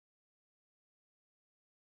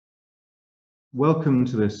Welcome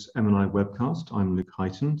to this MNI webcast. I'm Luke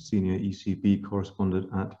Heighton, Senior ECB Correspondent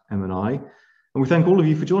at MNI, and we thank all of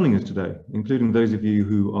you for joining us today, including those of you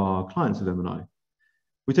who are clients of MNI.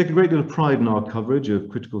 We take a great deal of pride in our coverage of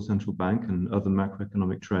critical central bank and other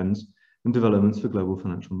macroeconomic trends and developments for global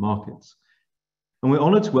financial markets. And we're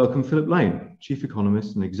honoured to welcome Philip Lane, Chief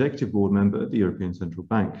Economist and Executive Board Member at the European Central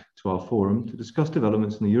Bank, to our forum to discuss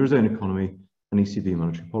developments in the Eurozone economy and ECB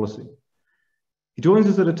monetary policy. He joins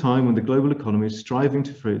us at a time when the global economy is striving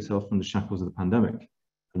to free itself from the shackles of the pandemic,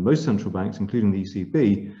 and most central banks, including the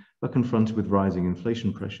ECB, are confronted with rising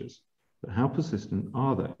inflation pressures. But how persistent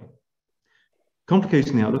are they?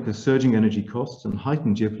 Complicating the outlook are surging energy costs and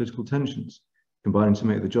heightened geopolitical tensions, combining to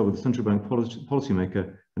make the job of the central bank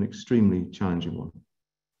policymaker an extremely challenging one.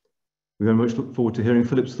 We very much look forward to hearing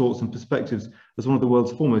Philip's thoughts and perspectives as one of the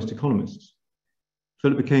world's foremost economists.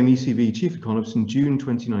 Philip became ECB Chief Economist in June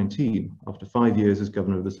 2019, after 5 years as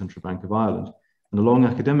Governor of the Central Bank of Ireland, and a long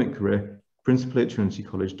academic career, principally at Trinity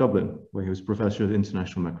College Dublin, where he was Professor of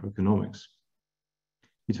International Macroeconomics.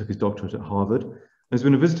 He took his doctorate at Harvard and has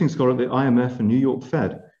been a visiting scholar at the IMF and New York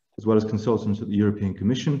Fed, as well as consultant at the European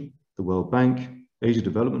Commission, the World Bank, Asia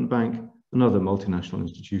Development Bank, and other multinational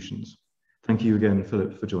institutions. Thank you again,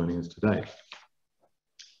 Philip, for joining us today.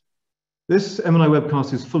 This MNI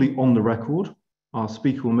webcast is fully on the record. Our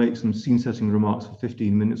speaker will make some scene-setting remarks for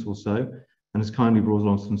 15 minutes or so and has kindly brought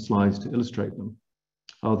along some slides to illustrate them.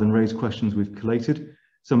 I'll then raise questions we've collated,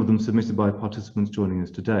 some of them submitted by participants joining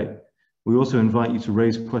us today. We also invite you to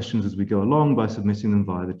raise questions as we go along by submitting them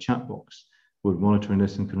via the chat box. We're monitoring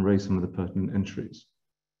this and can raise some of the pertinent entries.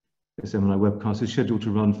 This MNI webcast is scheduled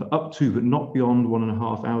to run for up to, but not beyond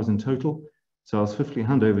 1.5 hours in total. So I'll swiftly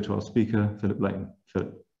hand over to our speaker, Philip Lane.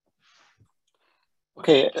 Philip.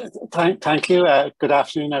 Okay, thank you. Good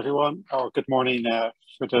afternoon, everyone, or good morning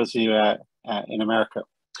for those of you in America.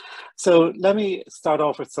 So let me start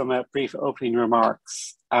off with some brief opening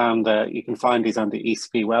remarks, and you can find these on the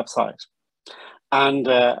ECB website. And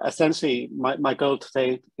essentially, my goal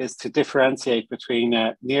today is to differentiate between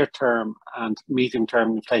near-term and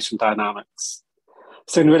medium-term inflation dynamics.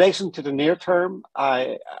 So in relation to the near term,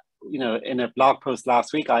 in a blog post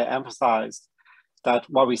last week, I emphasized that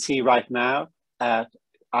what we see right now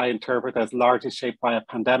I interpret as largely shaped by a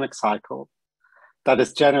pandemic cycle that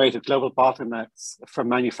has generated global bottlenecks for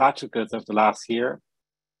manufactured goods over the last year.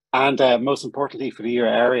 And most importantly for the euro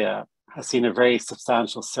area, has seen a very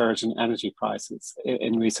substantial surge in energy prices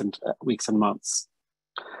in recent weeks and months.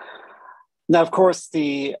 Now, of course,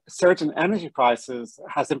 the surge in energy prices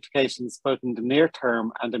has implications both in the near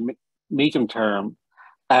term and the medium term.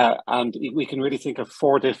 And we can really think of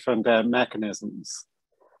 4 different mechanisms.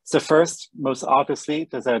 So first, most obviously,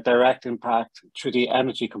 there's a direct impact through the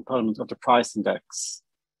energy component of the price index.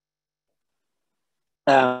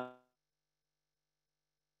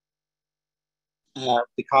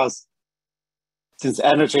 Because since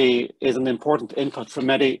energy is an important input for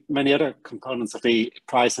many other components of the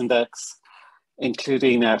price index,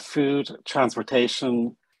 including food,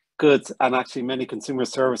 transportation, goods, and actually many consumer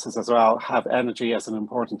services as well have energy as an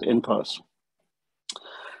important input.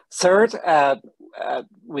 Third,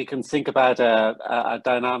 we can think about a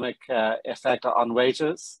dynamic effect on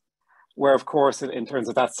wages, where of course, in terms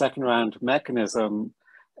of that second round mechanism,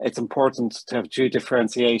 it's important to have due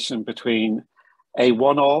differentiation between a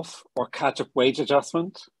one-off or catch-up wage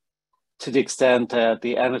adjustment to the extent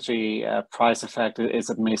the energy price effect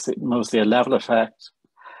is mostly a level effect,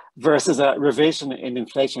 versus a revision in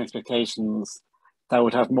inflation expectations that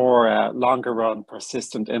would have more longer run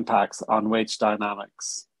persistent impacts on wage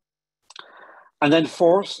dynamics. And then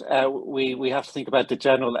fourth, we have to think about the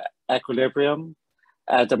general equilibrium,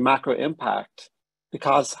 the macro impact,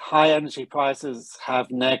 because high energy prices have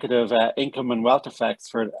negative income and wealth effects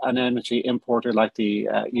for an energy importer like the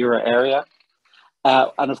euro area.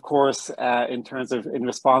 And of course, in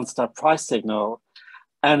response to that price signal,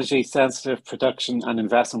 energy sensitive production and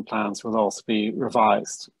investment plans will also be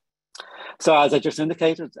revised. So as I just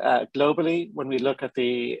indicated, globally, when we look at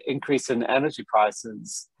the increase in energy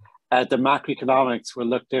prices, the macroeconomics will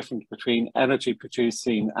look different between energy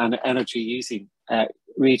producing and energy using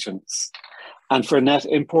regions. And for net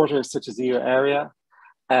importers such as the euro area,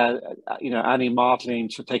 any modeling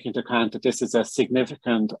should take into account that this is a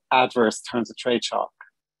significant adverse terms of trade shock.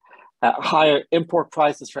 Higher import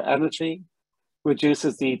prices for energy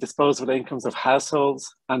reduces the disposable incomes of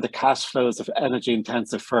households and the cash flows of energy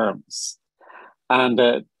intensive firms.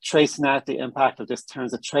 And tracing out the impact of this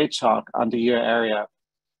terms of trade shock on the euro area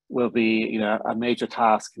will be a major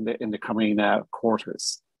task in the coming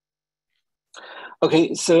quarters.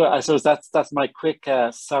 Okay, so I suppose that's my quick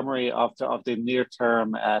summary of the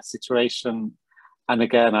near-term situation And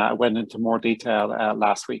again, I went into more detail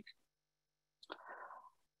last week.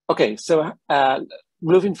 Okay, so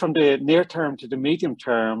moving from the near term to the medium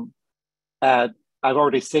term, I've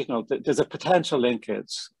already signaled that there's a potential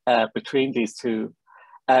linkage between these two,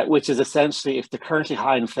 which is essentially if the currently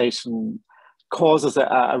high inflation causes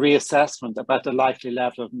a reassessment about the likely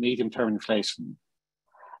level of medium-term inflation,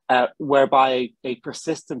 whereby a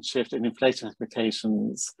persistent shift in inflation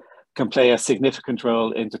expectations can play a significant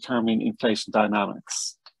role in determining inflation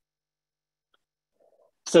dynamics.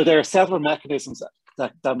 So there are several mechanisms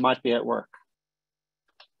that might be at work.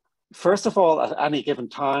 First of all, at any given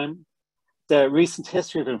time, the recent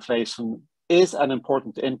history of inflation is an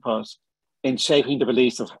important input in shaping the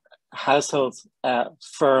beliefs of households,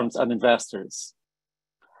 firms, and investors.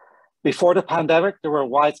 Before the pandemic, there were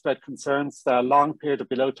widespread concerns that a long period of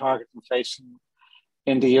below target inflation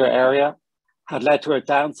in the euro area had led to a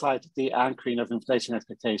downside de-anchoring of inflation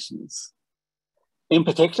expectations. In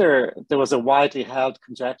particular, there was a widely held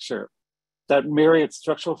conjecture that myriad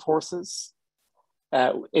structural forces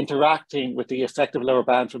interacting with the effective lower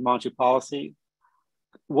bound for monetary policy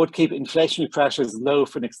would keep inflationary pressures low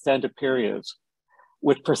for an extended period,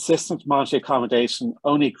 with persistent monetary accommodation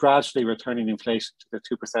only gradually returning inflation to the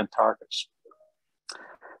 2% target.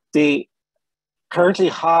 The currently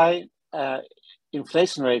high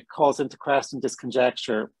inflation rate calls into question this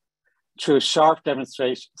conjecture through a stark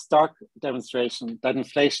demonstration that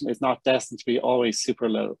inflation is not destined to be always super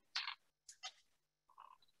low.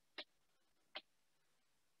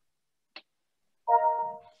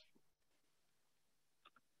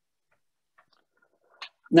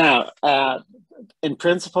 Now, in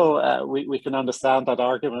principle, we can understand that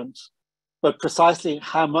argument, but precisely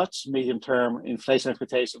how much medium-term inflation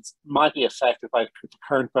expectations might be affected by the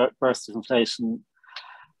current burst of inflation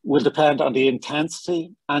will depend on the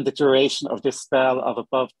intensity and the duration of this spell of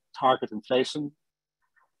above target inflation,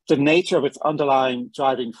 the nature of its underlying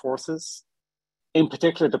driving forces, in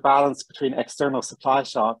particular the balance between external supply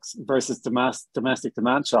shocks versus domestic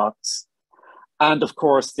demand shocks, and of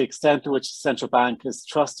course, the extent to which the central bank is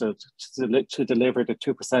trusted to deliver the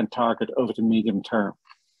 2% target over the medium term.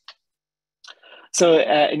 So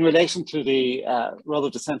in relation to the role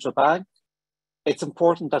of the central bank, it's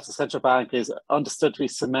important that the central bank is understood to be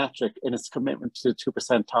symmetric in its commitment to the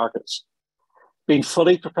 2% target, being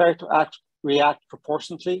fully prepared to react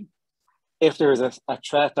proportionately if there is a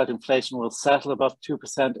threat that inflation will settle above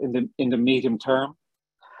 2% in the medium term,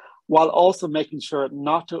 while also making sure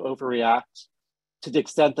not to overreact to the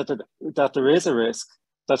extent that there is a risk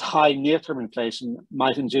that high near-term inflation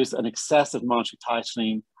might induce an excessive monetary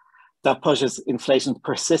tightening that pushes inflation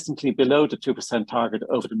persistently below the 2% target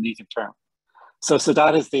over the medium term. So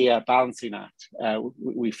that is the balancing act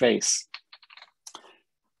we face.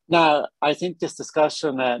 Now, I think this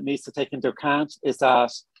discussion needs to take into account is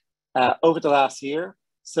that over the last year,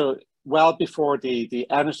 so well before the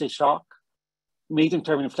energy shock,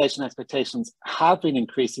 medium-term inflation expectations have been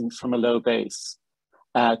increasing from a low base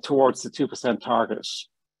towards the 2% target.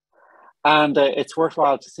 And it's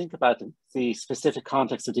worthwhile to think about the specific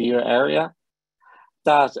context of the euro area,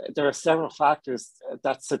 that there are several factors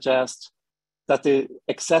that suggest that the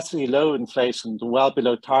excessively low inflation, the well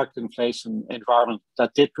below target inflation environment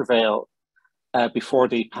that did prevail before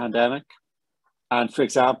the pandemic, and for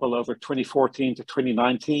example, over 2014 to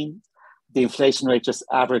 2019, the inflation rate just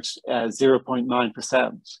averaged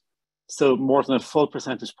 0.9%, so more than a full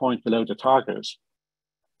percentage point below the target.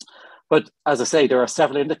 But as I say, there are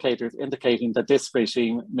several indicators indicating that this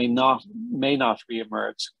regime may not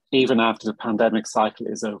reemerge even after the pandemic cycle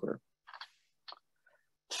is over.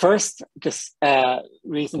 First, this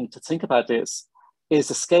reason to think about this is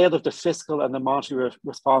the scale of the fiscal and the monetary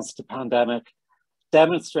response to the pandemic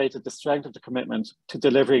demonstrated the strength of the commitment to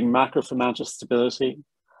delivering macro-financial stability,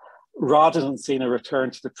 rather than seeing a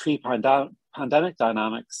return to the pre-pandemic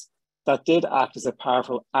dynamics that did act as a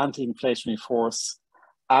powerful anti-inflationary force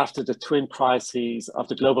after the twin crises of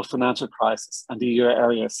the global financial crisis and the euro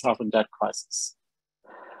area sovereign debt crisis.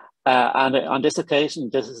 And on this occasion,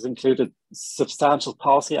 this has included substantial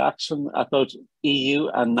policy action at both EU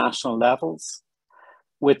and national levels,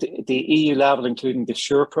 with the EU level including the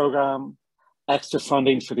SURE programme, extra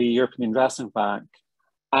funding for the European Investment Bank,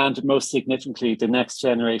 and most significantly, the Next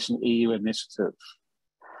Generation EU initiative.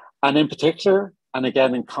 And in particular, and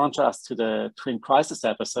again in contrast to the twin crisis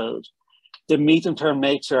episode, the medium-term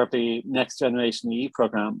nature of the Next Generation EU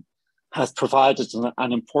programme has provided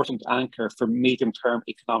an important anchor for medium-term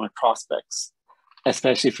economic prospects,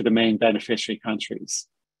 especially for the main beneficiary countries.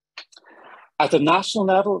 At the national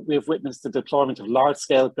level, we have witnessed the deployment of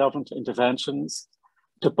large-scale government interventions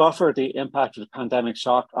to buffer the impact of the pandemic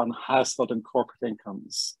shock on household and corporate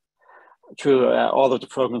incomes through all of the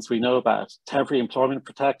programs we know about: temporary employment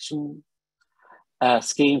protection,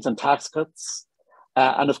 schemes and tax cuts,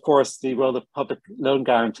 and of course the role of public loan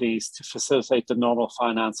guarantees to facilitate the normal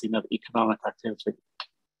financing of economic activity.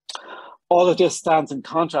 All of this stands in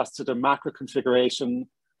contrast to the macro configuration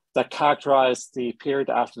that characterized the period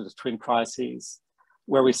after the twin crises,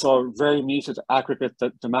 where we saw very muted aggregate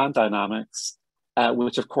demand dynamics,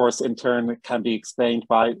 which of course in turn can be explained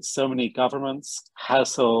by so many governments,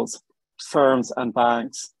 households, firms and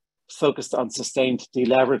banks focused on sustained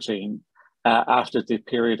deleveraging after the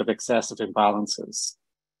period of excessive imbalances.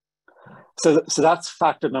 So that's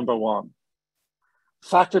factor number one.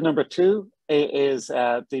 Factor number two is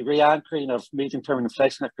the re-anchoring of medium-term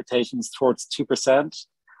inflation expectations towards 2%.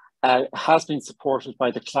 Has been supported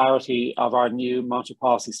by the clarity of our new monetary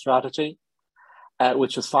policy strategy,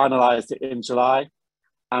 which was finalized in July,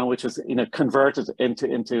 and which was converted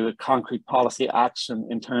into a concrete policy action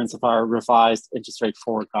in terms of our revised interest rate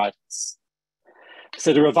forward guidance.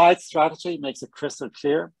 So the revised strategy makes it crystal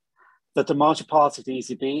clear that the monetary policy of the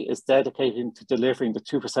ECB is dedicated to delivering the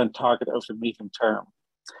 2% target over the medium term,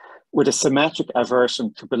 with a symmetric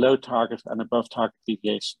aversion to below target and above target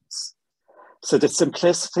deviations. So the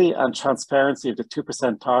simplicity and transparency of the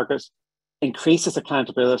 2% target increases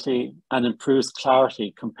accountability and improves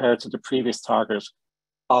clarity compared to the previous target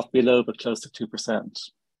of below but close to 2%.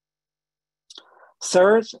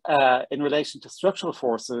 Third, in relation to structural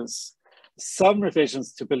forces, some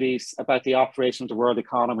revisions to beliefs about the operation of the world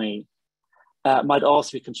economy might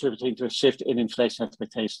also be contributing to a shift in inflation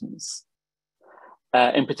expectations.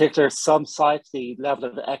 In particular, some cite the level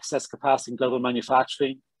of excess capacity in global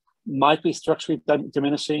manufacturing might be structurally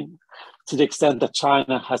diminishing to the extent that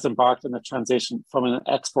China has embarked on a transition from an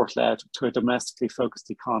export-led to a domestically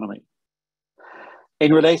focused economy.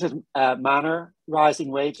 In related manner,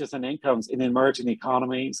 rising wages and incomes in emerging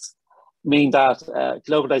economies mean that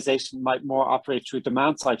globalization might more operate through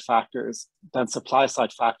demand-side factors than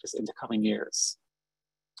supply-side factors in the coming years.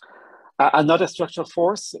 Another structural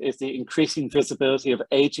force is the increasing visibility of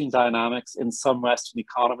aging dynamics in some Western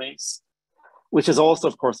economies, which is also,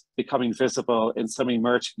 of course, becoming visible in some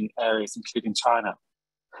emerging areas, including China,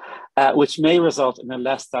 which may result in a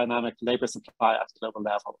less dynamic labor supply at the global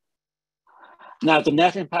level. Now, the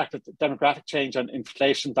net impact of the demographic change on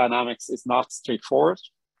inflation dynamics is not straightforward.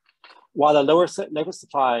 While a lower labor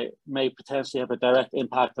supply may potentially have a direct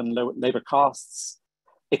impact on labor costs,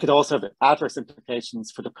 it could also have adverse implications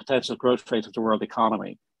for the potential growth rate of the world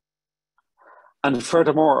economy. And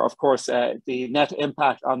furthermore, of course, the net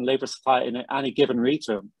impact on labor supply in any given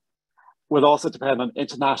region will also depend on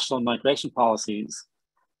international migration policies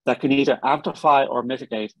that can either amplify or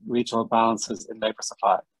mitigate regional balances in labor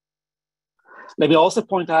supply. Let me also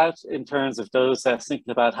point out, in terms of those thinking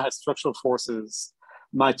about how structural forces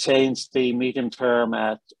might change the medium-term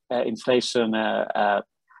inflation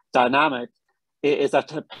dynamic, is that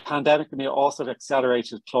the pandemic may also have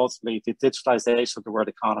accelerated plausibly the digitalization of the world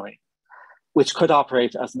economy, which could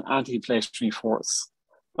operate as an anti-inflationary force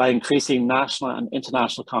by increasing national and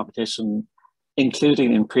international competition,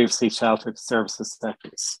 including in previously sheltered services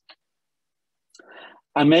sectors.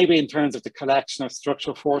 And maybe in terms of the collection of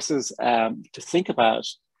structural forces to think about,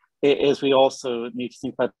 is we also need to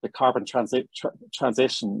think about the carbon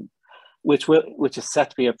transition, which is set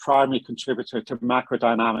to be a primary contributor to macro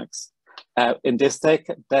dynamics in this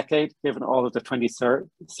decade, given all of the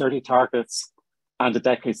 2030 targets and the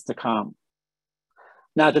decades to come.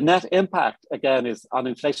 Now, the net impact, again, is on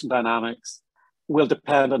inflation dynamics will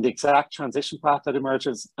depend on the exact transition path that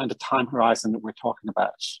emerges and the time horizon that we're talking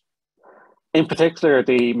about. In particular,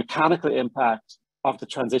 the mechanical impact of the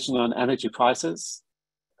transition on energy prices.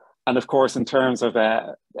 And of course, in terms of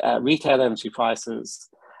retail energy prices,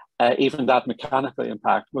 even that mechanical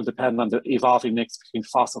impact will depend on the evolving mix between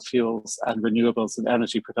fossil fuels and renewables in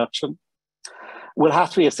energy production. Will have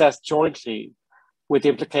to be assessed jointly with the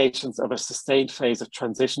implications of a sustained phase of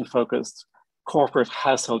transition-focused corporate,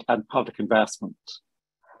 household, and public investment.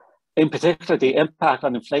 In particular, the impact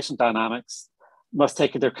on inflation dynamics must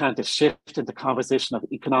take into account the shift in the composition of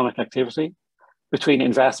economic activity between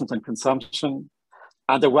investment and consumption,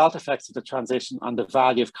 and the wealth effects of the transition on the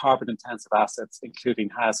value of carbon-intensive assets, including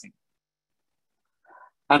housing.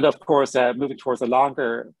 And of course, moving towards a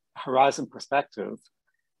longer horizon perspective,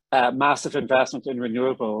 massive investment in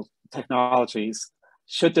renewable technologies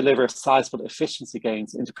should deliver sizable efficiency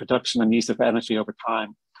gains into production and use of energy over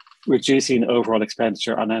time, reducing overall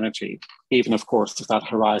expenditure on energy, even of course, if that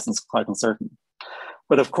horizon is quite uncertain.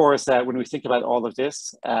 But of course, when we think about all of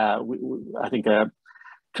this, I think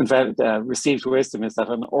received wisdom is that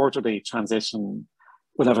an orderly transition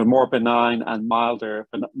will have a more benign and milder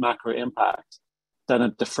macro impact than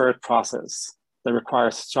a deferred process that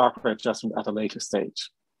requires sharper adjustment at a later stage.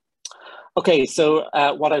 Okay, so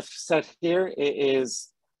what I've said here is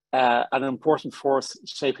an important force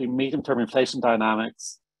shaping medium-term inflation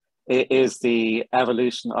dynamics is the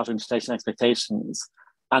evolution of inflation expectations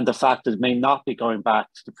and the fact that it may not be going back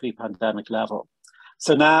to the pre-pandemic level.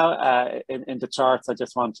 So now in the charts, I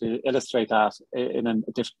just want to illustrate that in a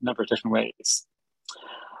number of different ways.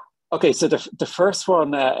 Okay, so the first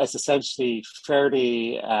one is essentially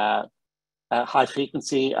fairly high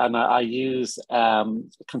frequency, and I use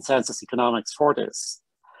consensus economics for this.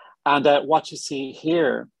 And what you see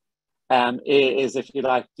here is, if you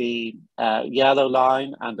like, the yellow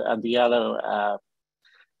line and the yellow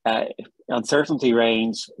uncertainty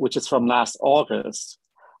range, which is from last August,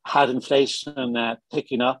 had inflation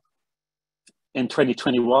picking up in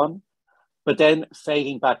 2021, but then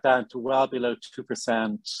fading back down to well below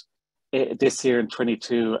 2% this year in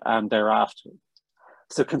 22 and thereafter.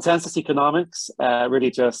 So consensus economics really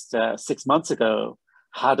just 6 months ago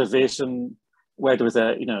had a vision where there was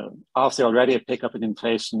obviously already a pickup in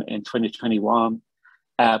inflation in 2021,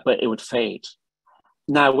 but it would fade.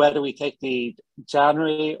 Now, whether we take the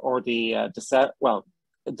January or the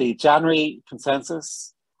the January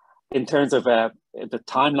consensus in terms of the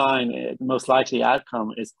timeline, the most likely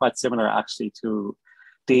outcome is quite similar actually to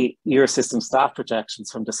the Eurosystem staff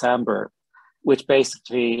projections from December, which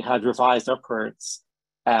basically had revised upwards.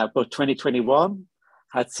 But 2021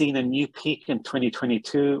 had seen a new peak in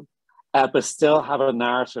 2022, but still have a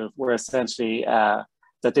narrative where essentially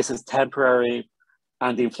that this is temporary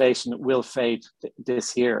and the inflation will fade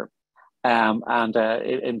this year.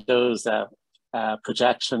 In those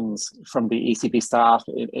projections from the ECB staff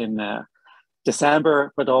in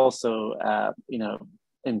December, but also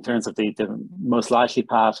in terms of the most likely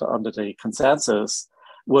path under the consensus,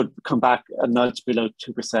 would come back a nudge below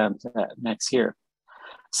 2% next year.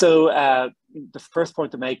 So the first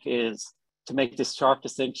point to make is to make this sharp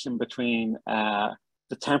distinction between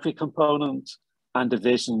the temporary component and the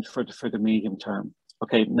vision for the medium term.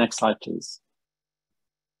 Okay, next slide, please.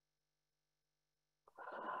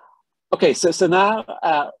 Okay, so now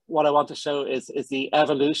what I want to show is the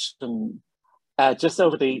evolution just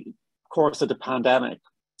over the course of the pandemic.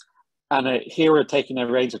 And here we're taking a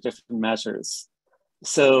range of different measures.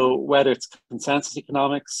 So whether it's consensus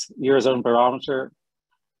economics, Eurozone barometer,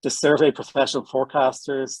 the survey of professional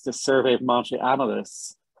forecasters, the survey of monetary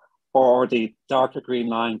analysts, or the darker green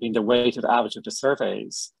line being the weighted average of the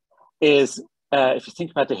surveys, is if you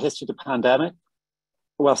think about the history of the pandemic,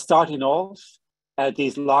 well, starting off,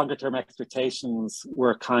 these longer term expectations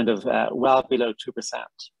were kind of well below 2%.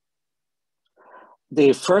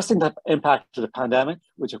 The first thing that impacted the pandemic,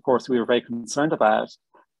 which of course we were very concerned about,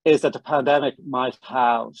 is that the pandemic might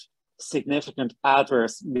have significant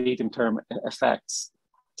adverse medium-term effects.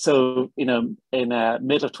 So, in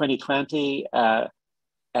mid of 2020,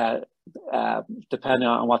 depending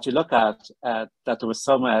on what you look at, that there was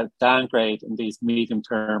some downgrade in these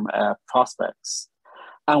medium-term prospects.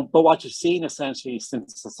 But what you've seen essentially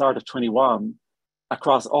since the start of 21,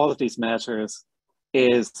 across all of these measures,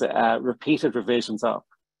 is repeated revisions up.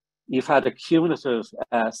 You've had a cumulative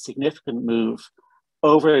significant move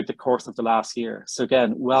over the course of the last year. So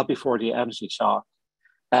again, well before the energy shock,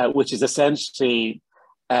 which is essentially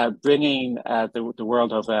bringing the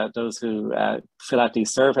world of those who fill out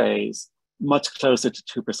these surveys much closer to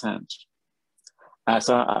 2%.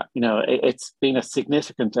 It's been a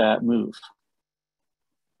significant move.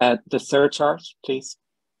 The third chart, please.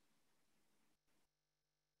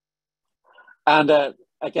 And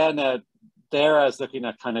again, there I was looking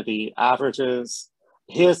at kind of the averages.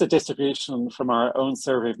 Here's the distribution from our own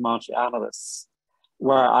survey of monetary analysts,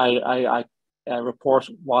 where I report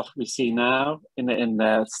what we see now in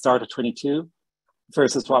the start of 22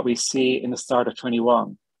 versus what we see in the start of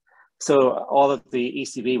 21. So all of the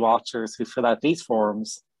ECB watchers who fill out these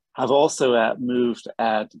forms have also moved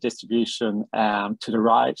the distribution to the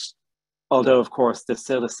right. Although, of course, there's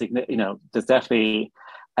still there's definitely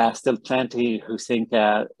still plenty who think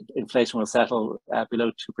inflation will settle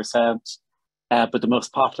below 2%. But the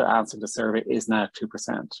most popular answer in the survey is now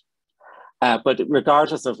 2%. But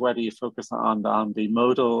regardless of whether you focus on the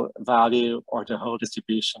modal value or the whole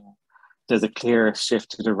distribution, there's a clear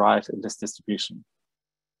shift to the right in this distribution.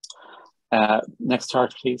 Next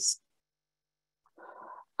chart, please.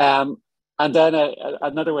 And then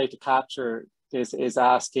another way to capture this is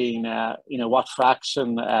asking, what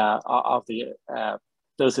fraction of the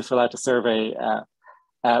those who fill out the survey,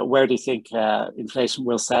 where do you think inflation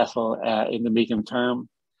will settle in the medium term?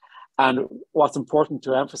 And what's important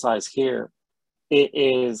to emphasize here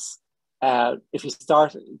is if you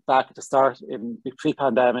start back at the start in the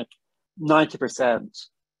pre-pandemic, 90%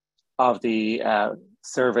 of the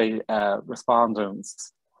survey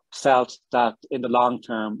respondents felt that in the long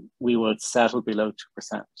term, we would settle below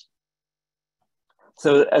 2%.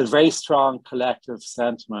 So a very strong collective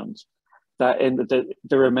sentiment that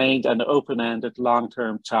there remained an open-ended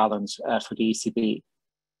long-term challenge for the ECB.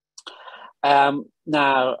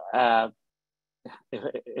 Now,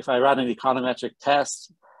 if I ran an econometric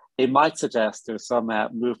test, it might suggest there's some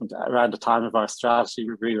movement around the time of our strategy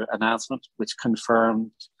review announcement, which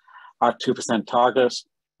confirmed our 2% target.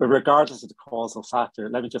 But regardless of the causal factor,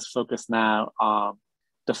 let me just focus now on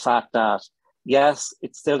the fact that, yes,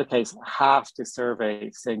 it's still the case, half the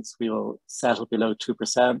survey thinks we will settle below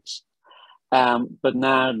 2%. But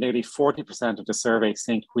now nearly 40% of the survey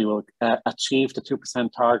think we will achieve the 2%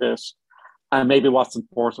 target. And maybe what's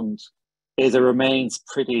important is it remains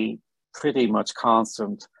pretty much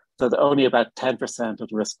constant, so that only about 10% of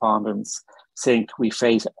the respondents think we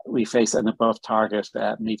face an above target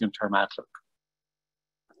medium-term outlook.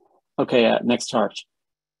 Okay, next chart.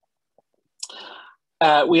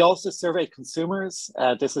 We also survey consumers.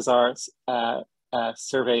 This is our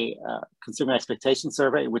survey, consumer expectation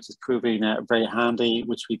survey, which is proving very handy,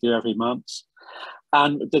 which we do every month.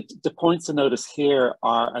 And the points to notice here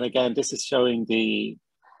are, and again, this is showing the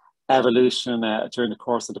evolution during the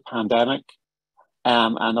course of the pandemic.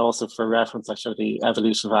 And also for reference, I show the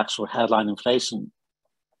evolution of actual headline inflation,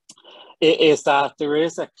 is that there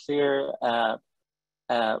is a clear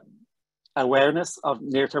awareness of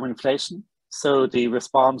near-term inflation. So the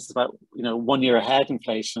response about 1 year ahead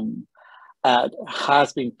inflation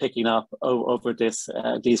has been picking up over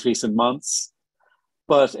these recent months.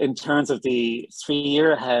 But in terms of the 3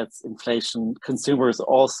 year ahead inflation, consumers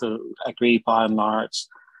also agree by and large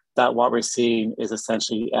that what we're seeing is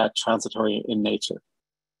essentially transitory in nature.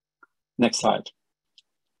 Next slide.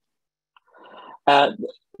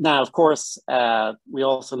 Now, of course, we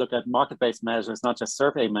also look at market-based measures, not just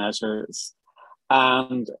survey measures.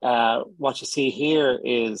 And what you see here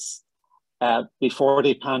is before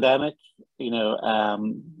the pandemic,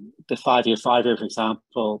 the 5 year, for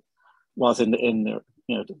example, was in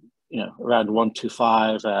around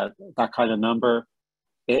 125, that kind of number.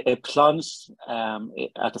 It plunged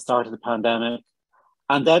at the start of the pandemic,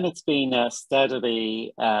 and then it's been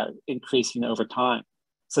steadily increasing over time.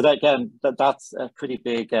 So that, again, that's a pretty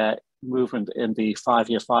big movement in the 5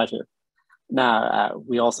 year. Now,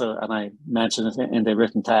 we also, and I mentioned it in the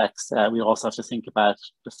written text, we also have to think about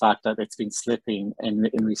the fact that it's been slipping in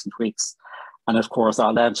recent weeks. And of course,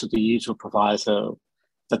 I'll enter the usual proviso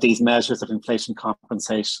that these measures of inflation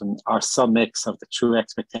compensation are some mix of the true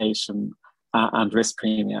expectation and risk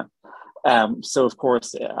premia. So of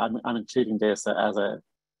course, I'm including this as an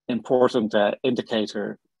important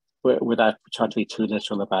indicator without trying to be too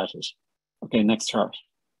literal about it. Okay, next chart.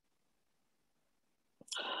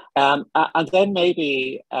 And then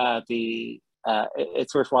maybe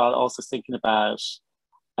it's worthwhile also thinking about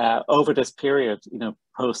over this period,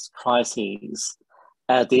 post-crises,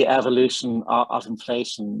 the evolution of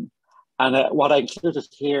inflation. And what I included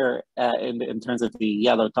here in terms of the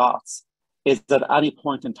yellow dots is that at any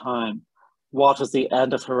point in time, what was the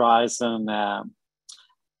end of horizon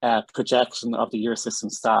projection of the Eurosystem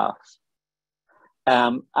staff?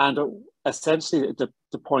 And essentially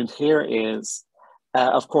the point here is,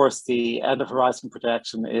 of course, the end of horizon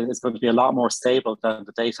projection is going to be a lot more stable than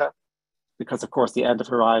the data, because of course the end of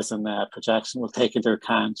horizon projection will take into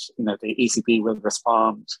account, the ECB will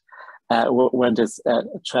respond when there's a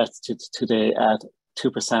threat to the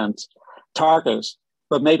 2% target.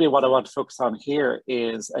 But maybe what I want to focus on here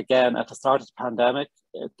is, again, at the start of the pandemic,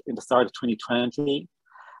 in the start of 2020,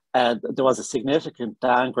 there was a significant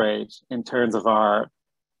downgrade in terms of our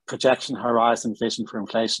projection horizon vision for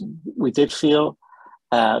inflation. We did feel,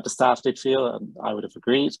 the staff did feel, and I would have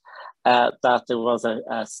agreed, that there was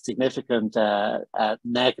a significant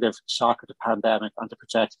negative shock of the pandemic on the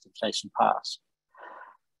projected inflation path.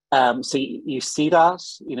 So you see that,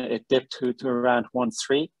 it dipped to around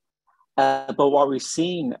 1.3. But what we've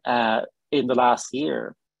seen in the last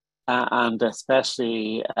year, and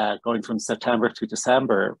especially going from September to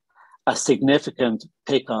December, a significant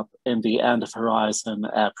pickup in the end of horizon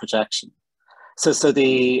projection. So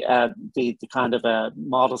the kind of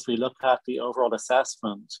models we look at, the overall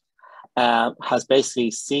assessment, has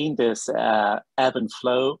basically seen this ebb and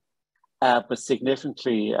flow, but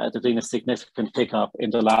significantly, there's been a significant pickup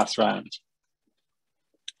in the last round.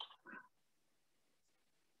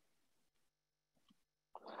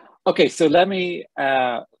 Okay, so let me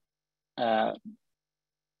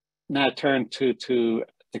now turn to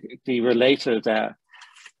the related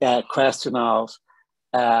question of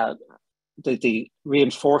the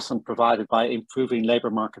reinforcement provided by improving labour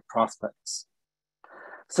market prospects.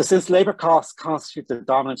 So since labour costs constitute the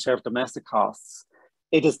dominant share of domestic costs,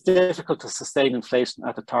 it is difficult to sustain inflation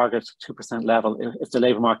at the target 2% level if the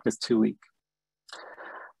labour market is too weak.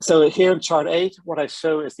 So here in chart 8, what I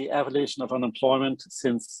show is the evolution of unemployment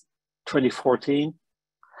since 2014.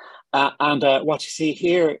 What you see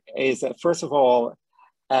here is that, first of all,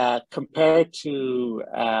 compared to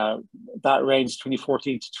that range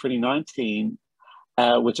 2014 to 2019,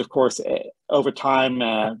 which of course over time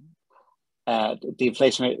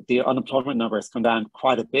the unemployment number has come down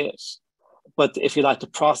quite a bit. But if you like, the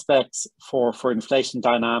prospects for inflation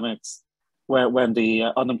dynamics, when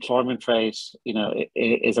the unemployment rate,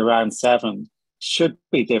 is around 7, should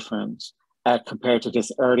be different compared to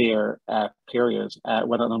this earlier period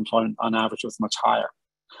when unemployment on average was much higher.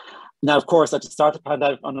 Now, of course, at the start of the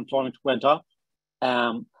pandemic, unemployment went up.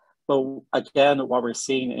 But again, what we're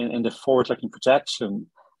seeing in the forward-looking projection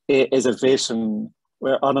is a vision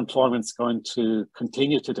where unemployment is going to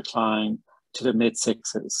continue to decline to the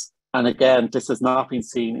mid-6s. And again, this has not been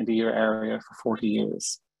seen in the euro area for 40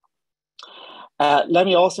 years. Let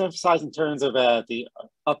me also emphasize in terms of the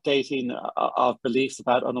updating of beliefs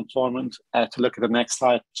about unemployment to look at the next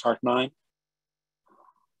slide, chart 9.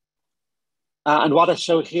 And what I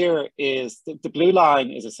show here is the blue line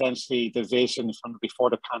is essentially the vision from before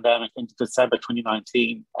the pandemic into December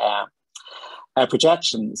 2019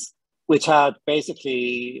 projections, which had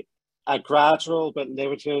basically a gradual but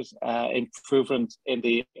limited improvement in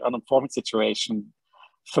the unemployment situation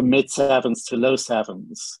from mid-7s to low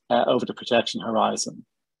 7s over the projection horizon.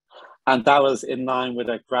 And that was in line with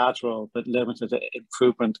a gradual but limited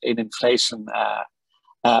improvement in inflation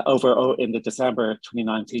in the December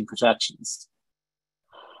 2019 projections.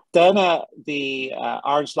 Then the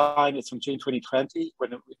orange line is from June 2020,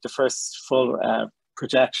 when the first full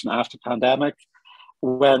projection after pandemic,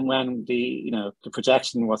 when the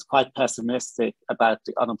projection was quite pessimistic about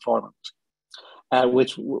the unemployment,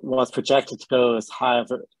 which was projected to go as high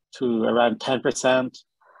to around 10%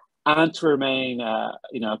 and to remain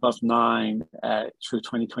above 9 through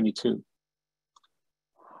 2022.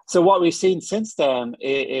 So what we've seen since then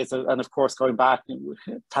is, and of course going back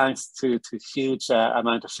thanks to huge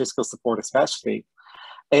amount of fiscal support especially,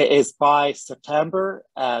 is by September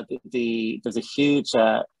there's a huge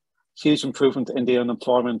improvement in the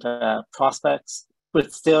unemployment prospects,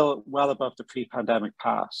 but still well above the pre-pandemic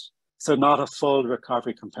path. So not a full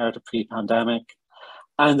recovery compared to pre-pandemic.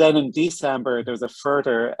 And then in December, there was a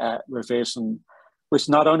further revision, which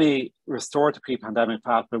not only restored the pre-pandemic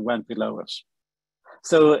path, but went below it.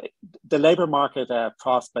 So the labour market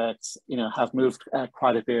prospects, have moved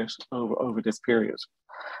quite a bit over this period.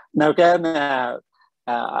 Now, again,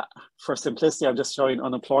 for simplicity, I'm just showing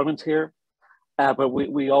unemployment here, but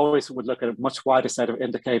we always would look at a much wider set of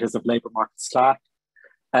indicators of labour market slack,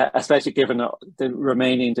 especially given the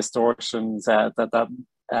remaining distortions that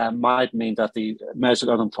might mean that the measured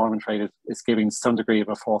unemployment rate is giving some degree of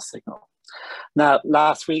a false signal. Now,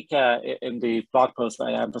 last week in the blog post,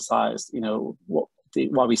 I emphasized,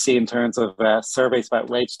 what we see in terms of surveys about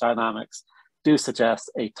wage dynamics do suggest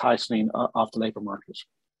a tightening of the labour market.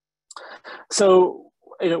 So,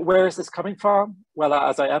 where is this coming from? Well,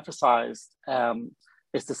 as I emphasized,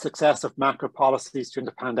 it's the success of macro policies during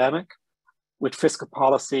the pandemic, with fiscal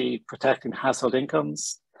policy protecting household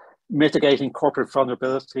incomes, mitigating corporate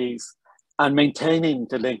vulnerabilities, and maintaining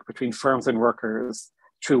the link between firms and workers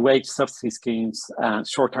through wage subsidy schemes,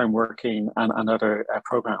 short-term working, and other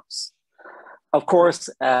programs. Of course,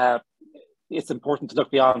 it's important to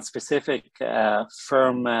look beyond specific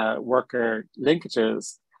firm-worker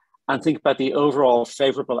linkages and think about the overall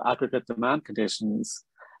favourable aggregate demand conditions,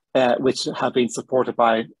 which have been supported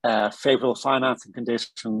by favourable financing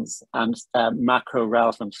conditions and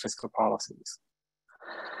macro-relevant fiscal policies.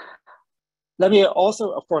 Let me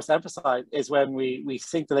also, of course, emphasize is when we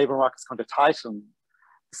think the labour market is going to tighten,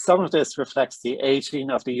 some of this reflects the ageing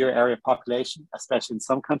of the euro area population, especially in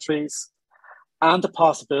some countries, and the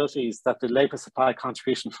possibilities that the labour supply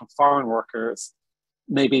contribution from foreign workers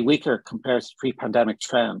may be weaker compared to pre-pandemic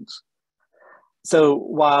trends. So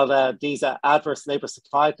while these adverse labour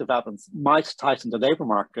supply developments might tighten the labour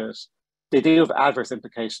market, they do have adverse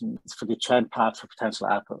implications for the trend path for potential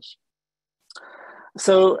output.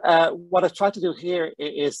 So what I've tried to do here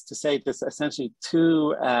is to say there's essentially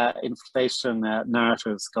two inflation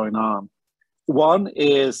narratives going on. One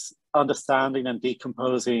is understanding and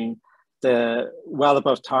decomposing the well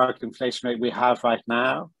above target inflation rate we have right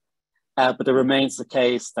now But it remains the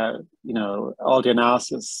case that, you know, all the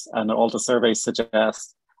analysis and all the surveys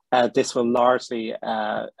suggest this will largely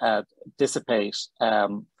dissipate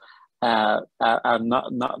and not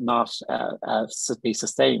be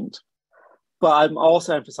sustained. But I'm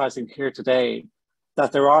also emphasizing here today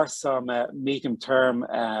that there are some medium-term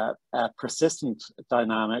persistent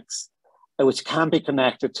dynamics which can be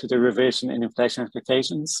connected to the revision in inflation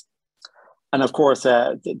expectations. And of course,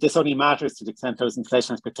 this only matters to the extent those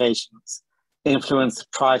inflation expectations influence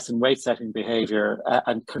price and rate setting behavior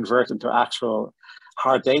and convert into actual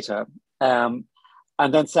hard data. And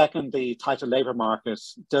then second, the tighter labor market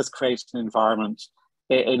does create an environment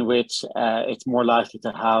in which it's more likely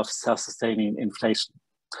to have self-sustaining inflation.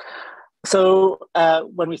 So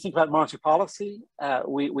when we think about monetary policy,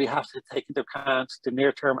 we have to take into account the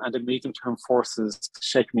near-term and the medium-term forces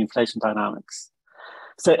shaping inflation dynamics.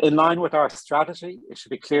 So in line with our strategy, it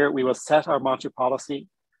should be clear we will set our monetary policy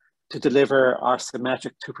to deliver our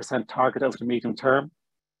symmetric 2% target over the medium term.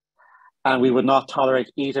 And we would not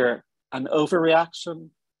tolerate either an overreaction,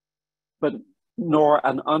 but nor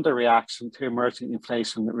an underreaction to emerging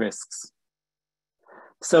inflation risks.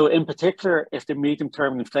 So in particular, if the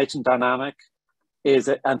medium-term inflation dynamic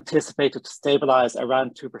is anticipated to stabilize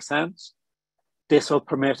around 2%, this will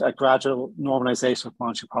permit a gradual normalization of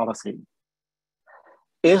monetary policy.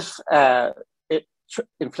 If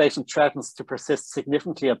inflation threatens to persist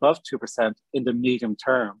significantly above 2% in the medium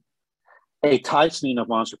term, a tightening of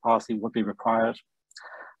monetary policy would be required.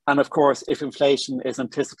 And of course, if inflation is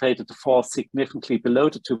anticipated to fall significantly below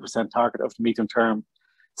the 2% target of the medium term,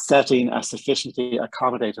 setting a sufficiently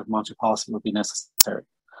accommodative monetary policy would be necessary.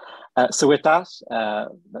 So with that,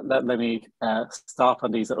 let me stop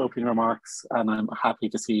on these opening remarks, and I'm happy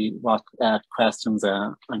to see what questions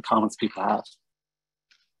and comments people have.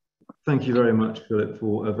 Thank you very much, Philip,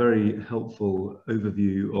 for a very helpful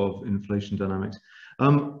overview of inflation dynamics.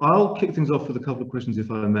 I'll kick things off with a couple of questions, if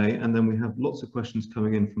I may, and then we have lots of questions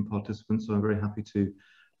coming in from participants, so I'm very happy to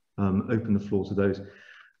open the floor to those.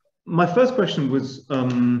 My first question was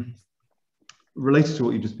related to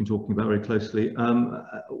what you've just been talking about very closely,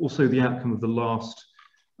 also the outcome of the last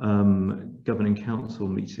Governing Council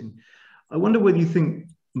meeting. I wonder whether you think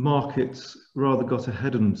markets rather got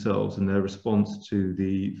ahead of themselves in their response to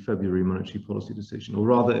the February monetary policy decision, or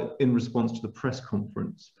rather in response to the press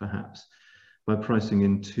conference, perhaps, by pricing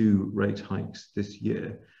in 2 rate hikes this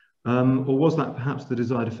year. Or was that perhaps the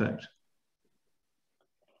desired effect?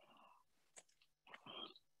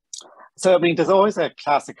 So, I mean, there's always a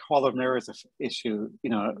classic hall of mirrors issue, you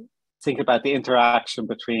know, think about the interaction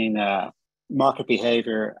between market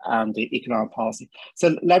behavior and the economic policy.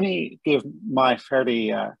 So let me give my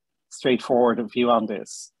fairly straightforward view on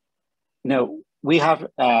this. You know, we have,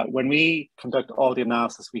 when we conduct all the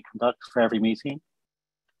analysis we conduct for every meeting,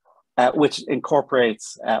 which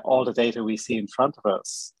incorporates all the data we see in front of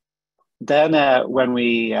us, then when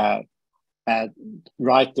we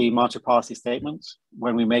write the monetary policy statement,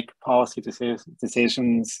 when we make policy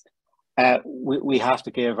decisions, we have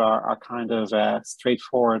to give our kind of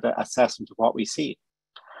straightforward assessment of what we see.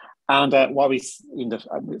 And what we,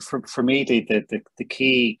 for me, the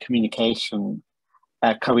key communication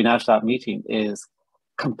coming out of that meeting is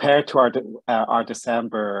compared to our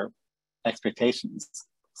December expectations.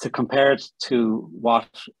 So compared to what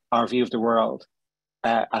our view of the world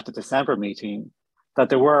at the December meeting, that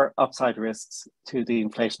there were upside risks to the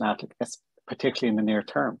inflation outlook, particularly in the near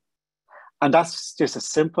term. And that's just a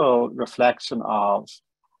simple reflection of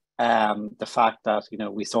the fact that, you know,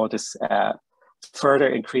 we saw this further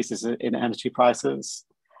increases in energy prices.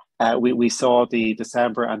 We saw the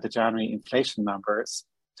December and the January inflation numbers.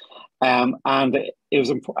 And it was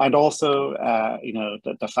and also, you know,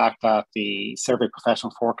 the fact that the survey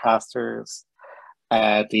professional forecasters,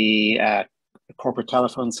 the corporate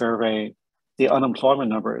telephone survey, the unemployment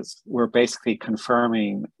numbers were basically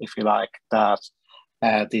confirming, if you like, that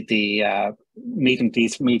these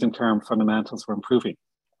medium-term fundamentals were improving.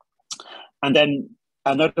 And then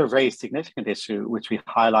another very significant issue, which we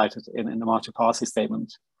highlighted in the monetary policy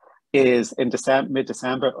statement, is in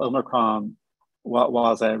mid-December, Omicron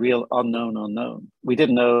was a real unknown. We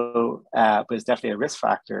didn't know, but it's definitely a risk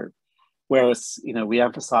factor. Whereas, you know, we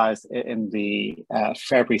emphasized in the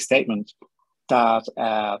February statement that,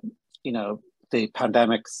 you know, the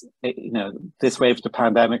pandemics, you know, this wave of the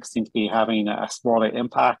pandemic seemed to be having a smaller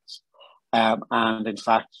impact. And in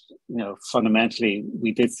fact, you know, fundamentally,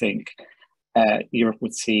 we did think Europe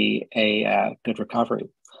would see a good recovery.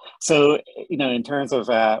 So, you know, in terms of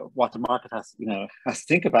what the market has, you know, has to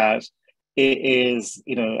think about, it is,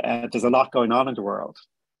 you know, there's a lot going on in the world.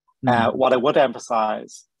 What I would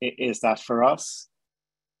emphasize is that for us,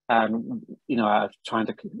 and trying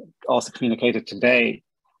to also communicate it today,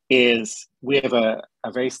 is we have a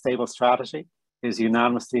very stable strategy. It was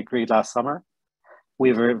unanimously agreed last summer. We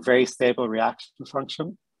have a very stable reaction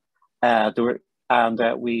function.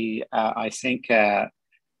 We, I think,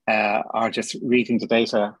 are just reading the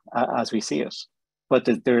data as we see it. But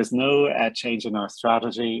there is no change in our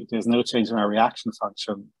strategy. There's no change in our reaction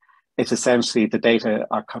function. It's essentially the data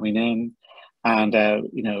are coming in, and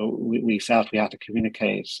we felt we had to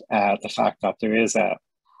communicate the fact that there is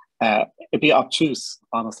it'd be obtuse,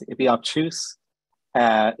 honestly. It'd be obtuse,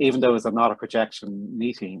 even though it's not a projection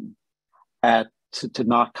meeting, to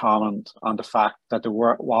not comment on the fact that there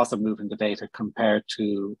was a move in the data compared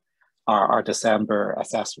to our December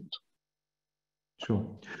assessment. Sure.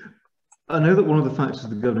 I know that one of the factors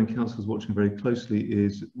the Governing Council is watching very closely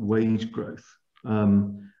is wage growth.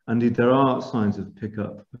 Indeed, there are signs of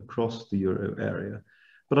pickup across the euro area.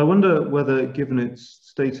 But I wonder whether, given its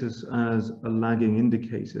status as a lagging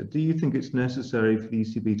indicator, do you think it's necessary for the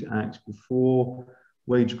ECB to act before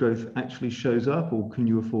wage growth actually shows up, or can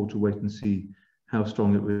you afford to wait and see how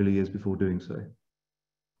strong it really is before doing so?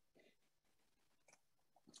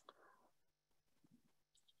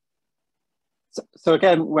 So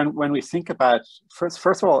again, when we think about, first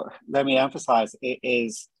of all, let me emphasize, it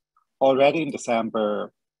is already in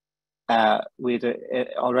December, we'd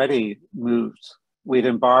already moved. We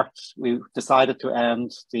decided to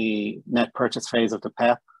end the net purchase phase of the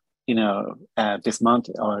PEP, this month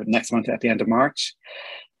or next month at the end of March.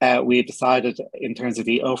 We decided, in terms of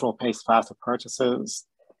the overall pace of asset purchases,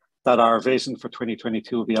 that our vision for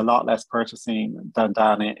 2022 will be a lot less purchasing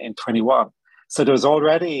than in 21. So there's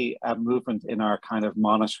already a movement in our kind of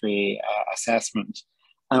monetary assessment.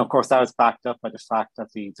 And of course, that was backed up by the fact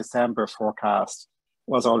that the December forecast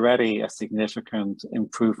was already a significant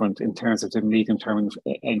improvement in terms of the medium-term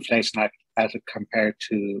inflation outlook compared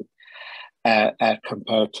to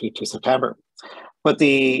September. But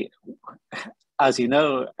as you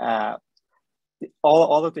know,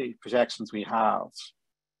 all of the projections we have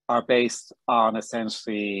are based on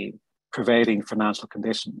essentially prevailing financial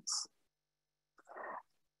conditions.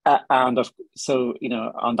 So,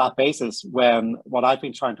 on that basis, what I've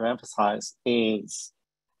been trying to emphasize is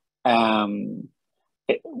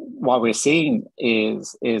what we're seeing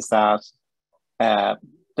is that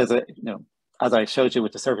there's as I showed you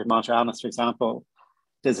with the survey of monetary analysts, for example,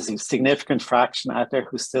 there's a significant fraction out there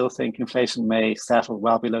who still think inflation may settle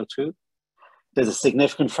well below 2. There's a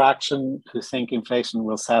significant fraction who think inflation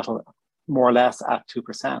will settle more or less at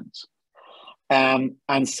 2%.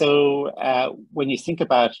 And so when you think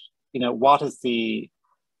about, what is the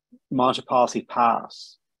monetary policy path,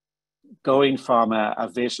 going from a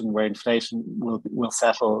vision where inflation will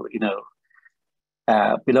settle,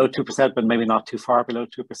 below 2%, but maybe not too far below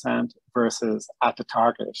 2%, versus at the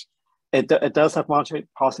target. It does have monetary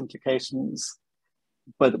policy implications,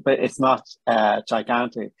 but it's not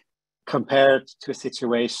gigantic compared to a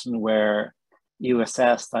situation where you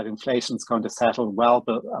assess that inflation is going to settle well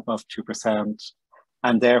above 2%,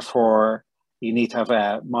 and therefore you need to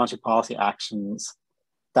have monetary policy actions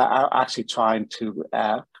that are actually trying to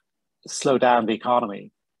slow down the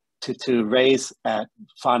economy, to raise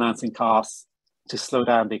financing costs, to slow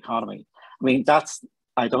down the economy. I mean,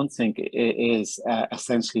 I don't think it is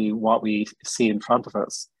essentially what we see in front of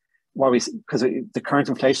us. Because the current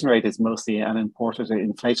inflation rate is mostly an imported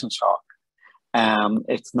inflation shock.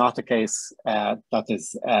 It's not the case that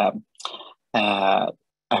there's a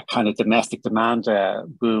kind of domestic demand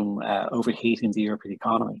boom overheating the European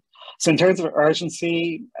economy. So in terms of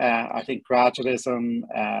urgency, I think gradualism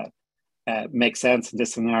makes sense in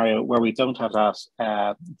this scenario where we don't have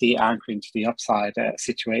that de-anchoring to the upside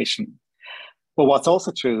situation. But what's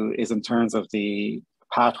also true is, in terms of the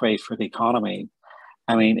pathway for the economy,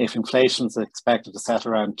 I mean, if inflation is expected to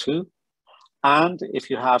settle around 2, and if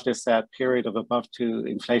you have this period of above 2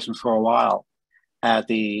 inflation for a while,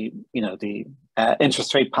 the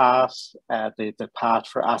interest rate path, the path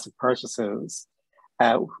for asset purchases,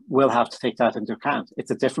 will have to take that into account.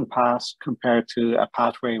 It's a different path compared to a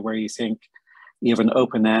pathway where you think you have an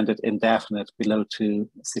open-ended, indefinite below 2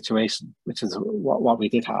 situation, which is what we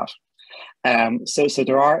did have. So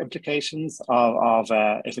there are implications of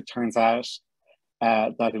if it turns out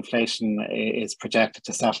that inflation is projected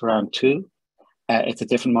to settle around 2. It's a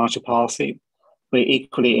different monetary policy, but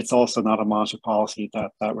equally, it's also not a monetary policy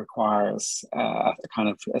that requires a kind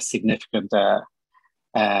of a significant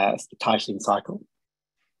tightening cycle.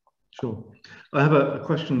 Sure. I have a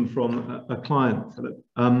question from a client, Philip.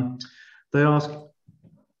 They ask,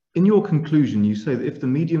 in your conclusion, you say that if the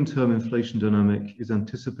medium-term inflation dynamic is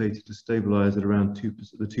anticipated to stabilize at around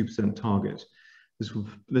the 2% target,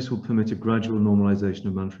 This will permit a gradual normalization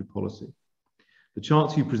of monetary policy. The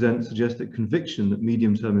charts you present suggest that conviction that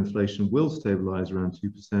medium-term inflation will stabilize around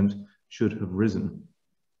 2% should have risen.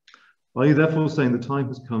 Are you therefore saying the time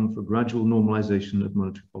has come for gradual normalization of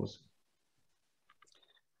monetary policy?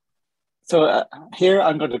 So here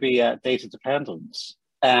I'm going to be data dependent.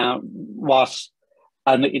 Honestly,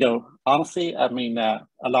 I mean, a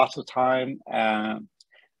lot of time,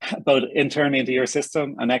 both internally into your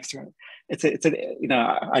system and external,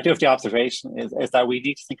 I do have the observation is that we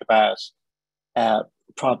need to think about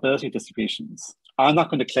probability distributions. I'm not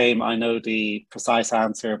going to claim I know the precise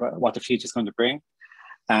answer about what the future is going to bring.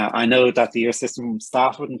 I know that the year system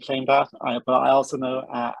staff wouldn't claim that, but I also know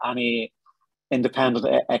any independent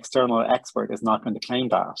external expert is not going to claim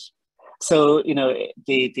that. So,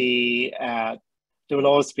 there will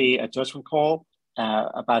always be a judgment call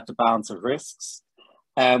about the balance of risks.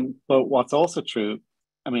 But what's also true,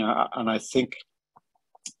 and I think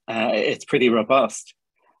it's pretty robust,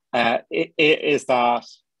 is that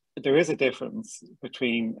there is a difference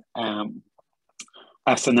between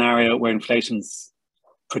a scenario where inflation's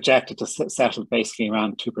projected to settle basically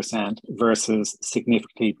around 2% versus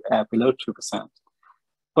significantly below 2%.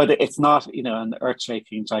 But it's not, an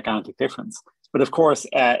earth-shaking gigantic difference. But of course,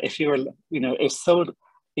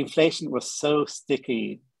 inflation was so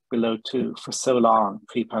sticky below 2 for so long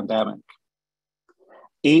pre-pandemic,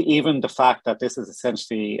 even the fact that this is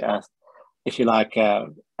essentially, if you like,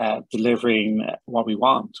 delivering what we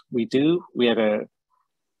want. We had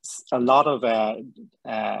a lot of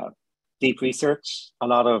deep research, a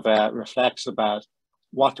lot of reflection about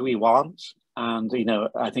what do we want. And,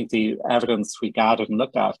 I think the evidence we gathered and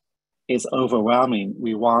looked at is overwhelming.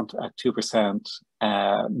 We want a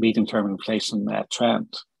 2% medium-term inflation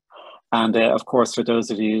trend. And of course, for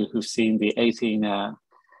those of you who've seen the 18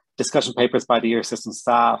 discussion papers by the year system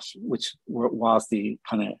staff, which was the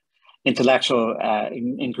kind of intellectual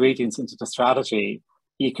ingredients into the strategy,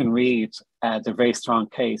 you can read the very strong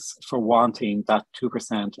case for wanting that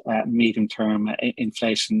 2% medium-term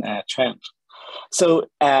inflation trend. So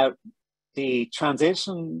the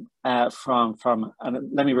transition from,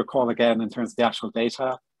 and let me recall again in terms of the actual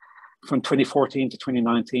data, from 2014 to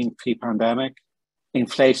 2019 pre-pandemic,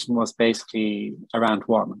 inflation was basically around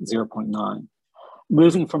 0.9.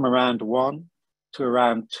 Moving from around 1 to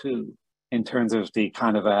around 2 in terms of the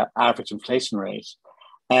kind of average inflation rate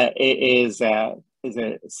is a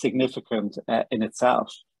significant in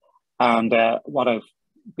itself. And what I've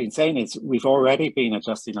been saying is we've already been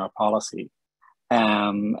adjusting our policy.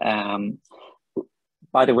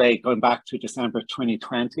 By the way, going back to December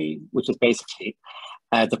 2020, which is basically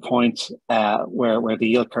the point where the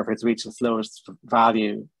yield curve has reached its lowest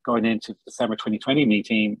value going into the December 2020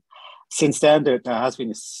 meeting. Since then, there has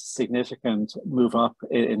been a significant move up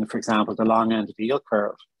in, for example, the long end of the yield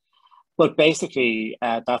curve. But basically,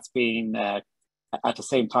 that's been, at the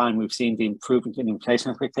same time, we've seen the improvement in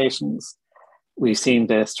inflation expectations. We've seen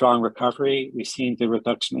the strong recovery. We've seen the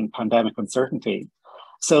reduction in pandemic uncertainty.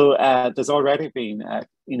 So there's already been, a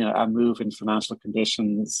move in financial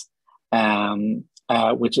conditions, and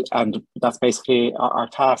that's basically our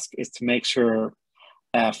task is to make sure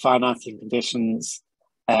financing conditions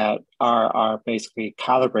are basically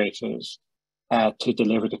calibrated to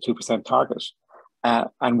deliver the 2% target.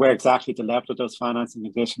 And where exactly the level of those financing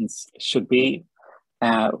conditions should be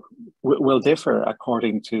will differ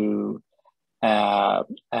according to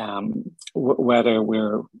whether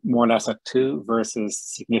we're more or less at 2 versus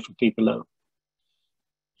significantly below.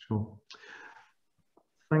 Sure.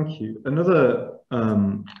 Thank you. Another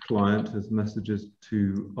client has messages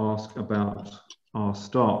to ask about our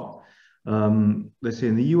star. Let's say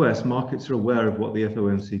in the US, markets are aware of what the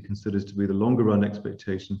FOMC considers to be the longer run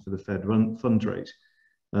expectation for the Fed fund rate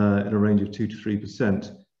in a range of 2 to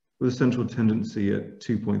 3%, with a central tendency at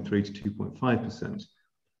 2.3 to 2.5%.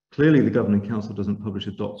 Clearly, the Governing Council doesn't publish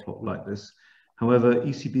a dot plot like this. However,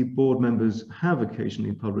 ECB board members have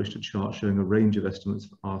occasionally published a chart showing a range of estimates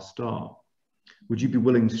for R star. Would you be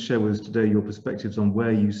willing to share with us today your perspectives on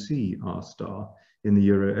where you see R star in the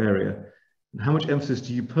euro area? And how much emphasis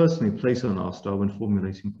do you personally place on R star when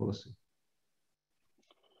formulating policy?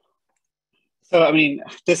 So, I mean,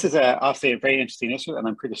 this is obviously a very interesting issue, and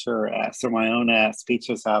I'm pretty sure some of my own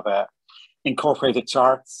speeches have incorporated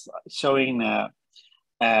charts showing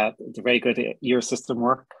the very good year system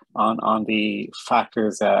work on the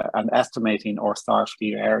factors and estimating R star for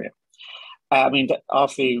the area. I mean,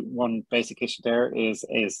 obviously, one basic issue there is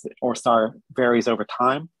R star varies over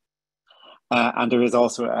time. And there is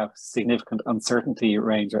also a significant uncertainty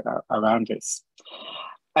range around this.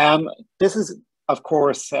 This is, of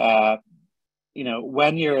course,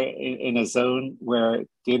 when you're in a zone where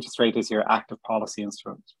the interest rate is your active policy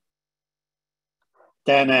instrument,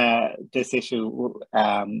 then this issue,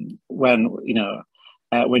 when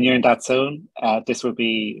you're in that zone, this will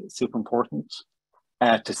be super important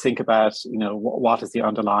to think about, what is the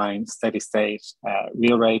underlying steady state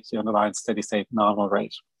real rate, the underlying steady state nominal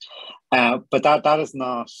rate. But that is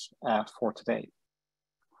not for today.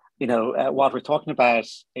 What we're talking about,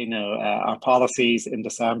 our policies in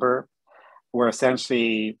December, we're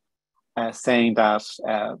essentially saying that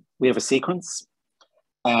we have a sequence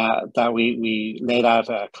that we laid out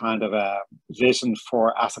a kind of a vision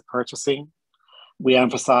for asset purchasing. We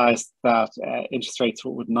emphasized that interest rates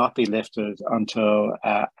would not be lifted until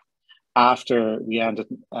after we ended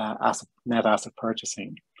net asset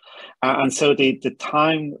purchasing. And so the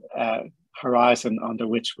time horizon under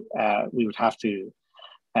which we would have to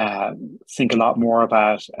think a lot more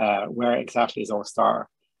about where exactly is our star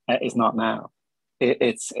is not now.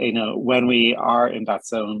 It's when we are in that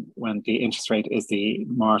zone, when the interest rate is the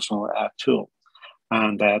marginal tool,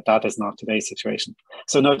 and that is not today's situation.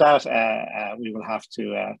 So no doubt we will have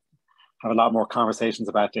to have a lot more conversations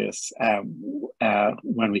about this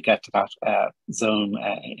when we get to that zone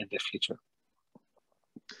in the future.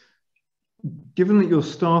 Given that you're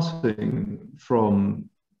starting from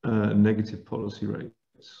negative policy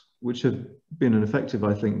rates, which have been ineffective,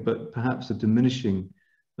 I think, but perhaps a diminishing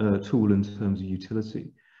tool in terms of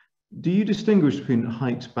utility, do you distinguish between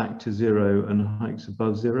hikes back to zero and hikes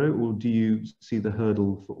above zero, or do you see the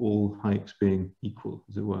hurdle for all hikes being equal,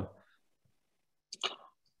 as it were?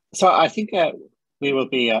 So I think we will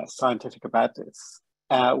be scientific about this.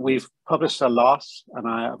 We've published a lot, and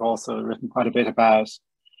I have also written quite a bit about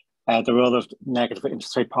the role of negative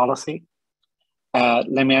interest rate policy.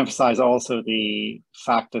 Let me emphasize also the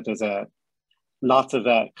fact that there's lots of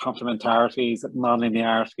complementarities,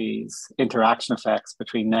 nonlinearities, interaction effects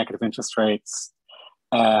between negative interest rates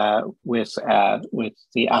with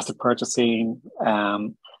the asset purchasing,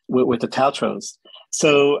 with the teltros.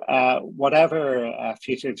 So whatever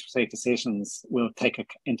future interest rate decisions will take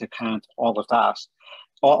into account all of that.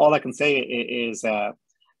 All I can say is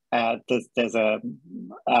there's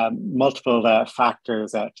multiple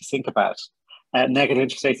factors to think about. Negative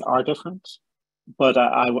interest rates are different, but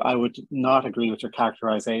I would not agree with your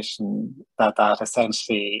characterization that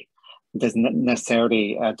essentially there's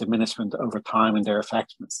necessarily a diminishment over time in their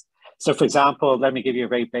effectiveness. So, for example, let me give you a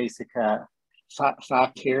very basic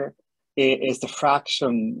fact here, is the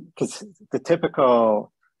fraction, because the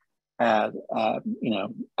typical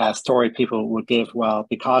story people would give, well,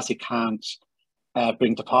 because you can't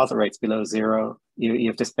bring deposit rates below zero, you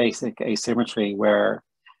have this basic asymmetry where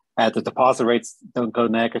the deposit rates don't go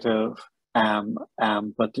negative,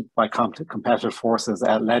 but by competitive forces,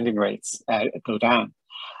 lending rates go down.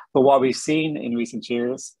 But what we've seen in recent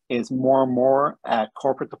years is more and more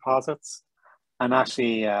corporate deposits, and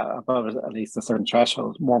actually above at least a certain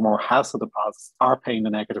threshold, more and more household deposits are paying the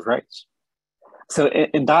negative rate. So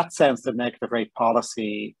in that sense, the negative rate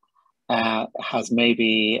policy has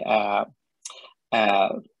maybe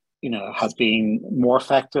has been more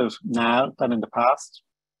effective now than in the past.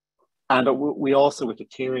 And we also, with the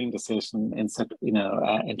tiering decision in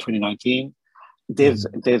 2019, did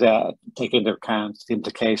take into account the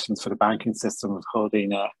implications for the banking system of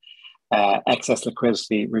holding excess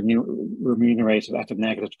liquidity remunerated at a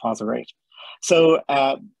negative deposit rate. So,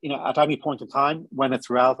 at any point in time, when it's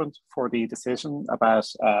relevant for the decision about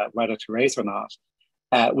whether to raise or not,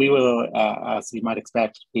 we will, as you might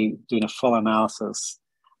expect, be doing a full analysis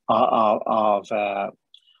of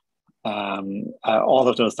all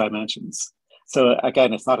of those dimensions. So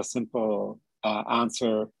again, it's not a simple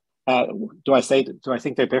answer. Do I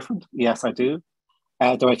think they're different? Yes, I do.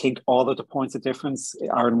 Do I think all of the points of difference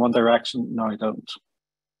are in one direction? No, I don't.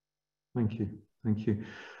 Thank you. Thank you.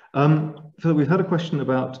 So we've had a question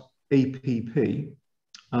about APP.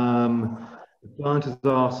 The client has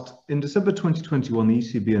asked, in December 2021, the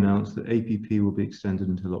ECB announced that APP will be extended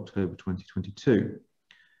until October 2022.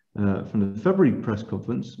 From the February press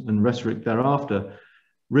conference and rhetoric thereafter,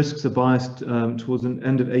 risks are biased towards an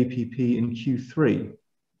end of APP in Q3,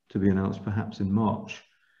 to be announced perhaps in March.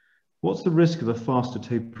 What's the risk of a faster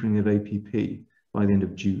tapering of APP by the end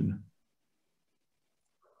of June?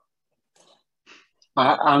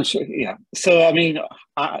 I'm sure, yeah. So, I mean,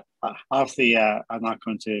 obviously, I'm not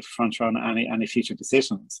going to front run any future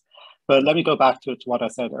decisions, but let me go back to what I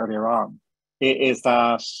said earlier on, is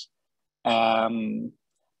that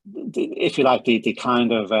if you like, the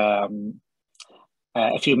kind of,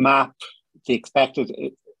 if you map the expected,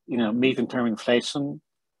 medium-term inflation,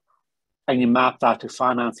 and you map that to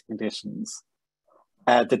financing conditions,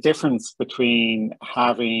 the difference between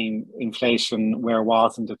having inflation where it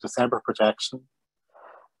was in the December projection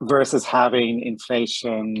versus having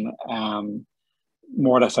inflation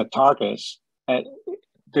more or less at target,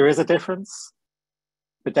 there is a difference,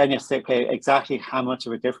 but then you have to say, okay, exactly how much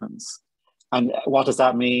of a difference? And what does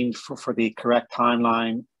that mean for the correct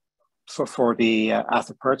timeline for the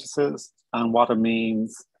asset purchases, and what it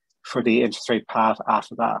means for the interest rate path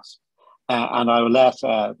after that? And I will let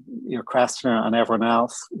your questioner and everyone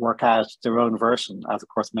else work out their own version, as of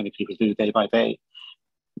course many people do day by day,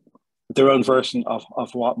 their own version of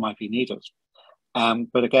what might be needed.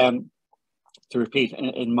 But again, to repeat,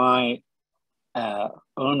 in my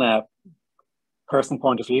own personal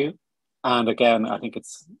point of view, and again, I think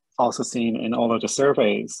it's also seen in all of the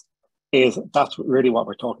surveys, is that's really what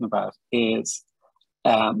we're talking about, is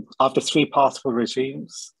of the three possible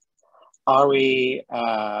regimes, are we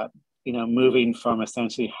moving from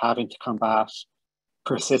essentially having to combat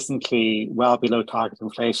persistently well below target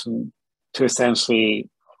inflation to essentially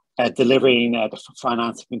delivering the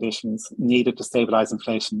financing conditions needed to stabilize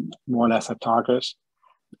inflation more or less at target?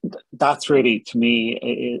 That's really, to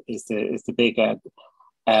me, is the big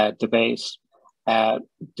debate.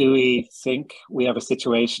 Do we think we have a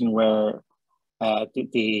situation where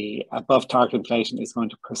the above target inflation is going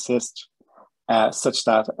to persist such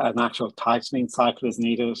that an actual tightening cycle is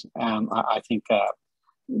needed? I think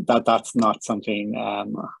that's not something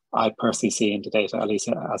I personally see in the data, at least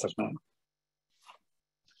as of now.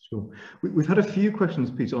 Sure. We've had a few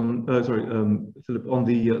questions, Pete, on Philip, on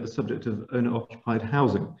the subject of owner-occupied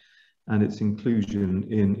housing and its inclusion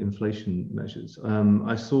in inflation measures.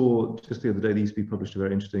 I saw just the other day the ECB published a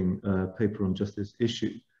very interesting paper on just this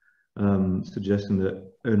issue, suggesting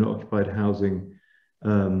that owner-occupied housing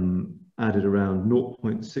added around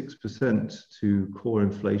 0.6% to core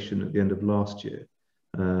inflation at the end of last year,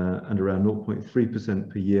 and around 0.3%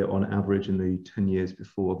 per year on average in the 10 years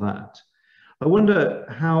before that. I wonder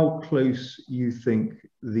how close you think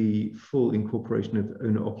the full incorporation of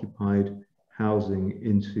owner-occupied housing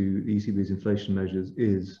into the ECB's inflation measures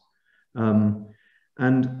is. And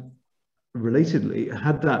relatedly,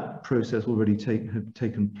 had that process already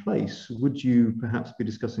taken place, would you perhaps be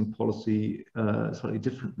discussing policy slightly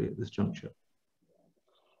differently at this juncture?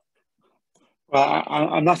 Well,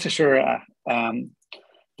 I'm not so sure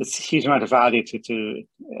there's a huge amount of value to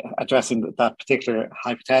addressing that particular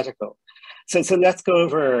hypothetical. So let's go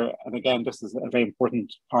over, and again, this is a very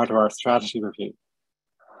important part of our strategy review.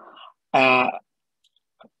 I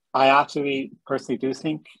actually personally do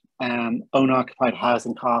think owner-occupied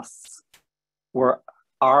housing costs are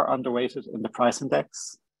underweighted in the price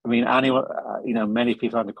index. I mean, anyone, many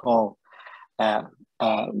people on the call either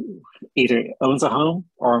owns a home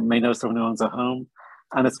or may know someone who owns a home,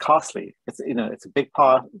 and it's costly. It's a big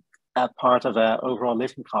part of overall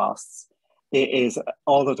living costs. It is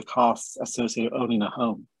all of the costs associated with owning a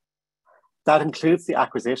home. That includes the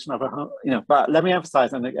acquisition of a home, but let me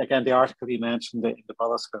emphasize, and again, the article you mentioned in the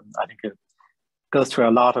bulletin, I think it goes through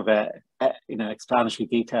a lot of explanatory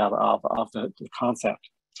detail of the concept.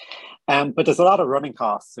 But there's a lot of running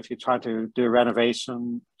costs if you're trying to do a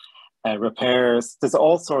renovation, repairs. There's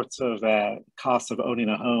all sorts of costs of owning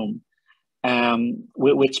a home,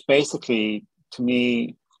 which basically, to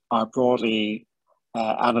me, are broadly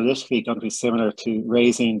analytically going to be similar to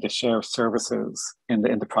raising the share of services in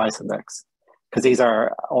the price index, because these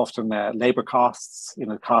are often labor costs,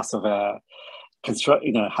 costs of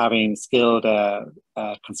having skilled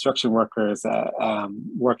construction workers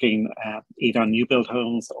working either on new build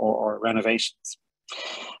homes or renovations.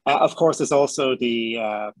 Of course, there's also the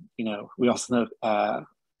we also know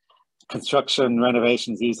construction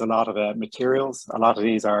renovations use a lot of materials. A lot of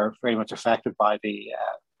these are very much affected by the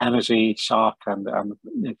energy shock and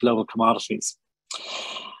global commodities.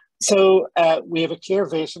 So we have a clear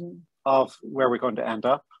vision of where we're going to end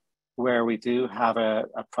up, where we do have a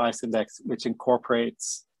price index which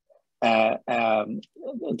incorporates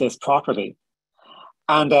this properly.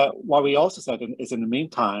 And what we also said is, in the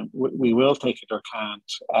meantime, we will take into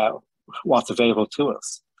account what's available to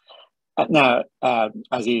us. Now,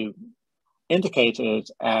 as you indicated,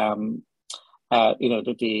 the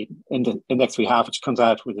index we have, which comes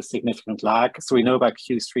out with a significant lag. So we know about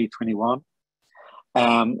Q3 21.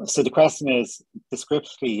 So the question is,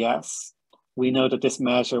 descriptively, yes, we know that this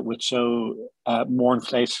measure would show more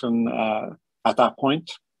inflation at that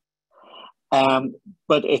point.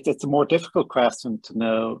 But it's a more difficult question to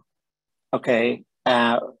know, okay,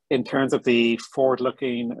 in terms of the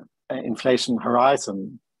forward-looking inflation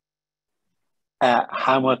horizon,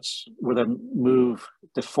 how much would it move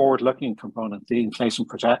the forward-looking component, the inflation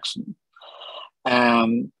projection?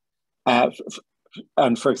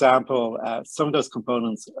 And for example, some of those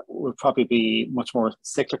components will probably be much more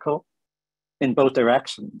cyclical in both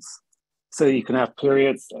directions. So you can have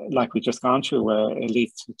periods like we've just gone through where it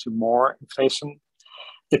leads to more inflation.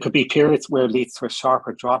 There could be periods where it leads to a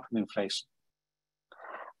sharper drop in inflation.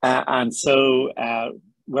 And so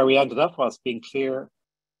where we ended up was being clear,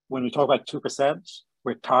 when we talk about 2%,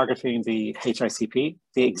 we're targeting the HICP,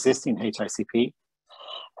 the existing HICP.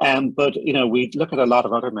 But we look at a lot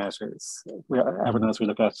of other measures. Everyone knows we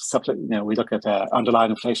look at we look at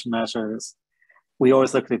underlying inflation measures. We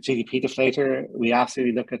always look at the GDP deflator. We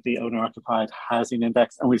absolutely look at the owner-occupied housing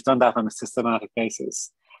index, and we've done that on a systematic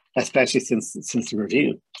basis, especially since the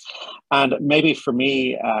review. And maybe for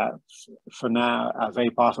me, for now, a very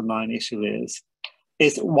bottom line issue is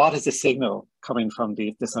what is the signal coming from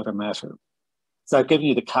this other measure? So I've given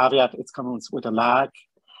you the caveat; it's coming with a lag.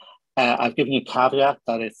 I've given you a caveat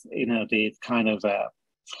that it's the kind of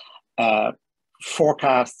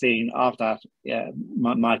forecasting of that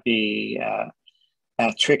might be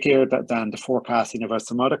trickier than the forecasting of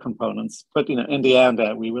some other components. But in the end,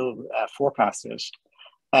 we will forecast it.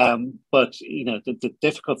 But the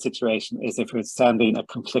difficult situation is if we're sending a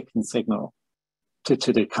conflicting signal to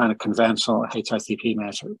the kind of conventional HICP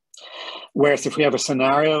measure. Whereas if we have a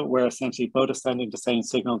scenario where essentially both are sending the same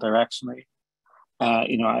signal directionally,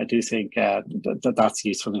 I do think that's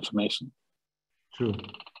useful information. Sure.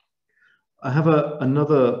 I have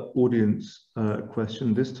another audience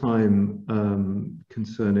question, this time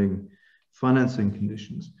concerning financing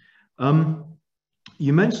conditions.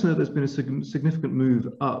 You mentioned that there's been a significant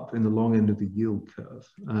move up in the long end of the yield curve,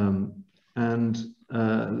 and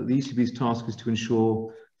the ECB's task is to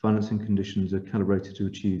ensure financing conditions are calibrated to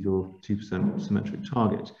achieve your 2% symmetric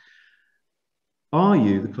target. Are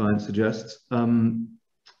you, the client suggests,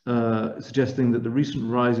 suggesting that the recent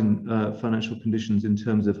rise in financial conditions in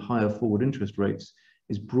terms of higher forward interest rates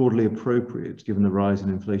is broadly appropriate given the rise in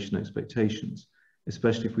inflation expectations,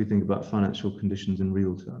 especially if we think about financial conditions in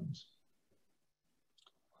real terms?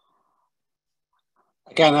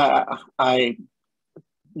 Again, I'm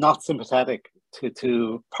not sympathetic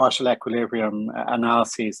to partial equilibrium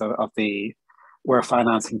analyses of where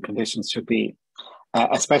financing conditions should be,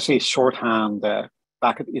 especially shorthand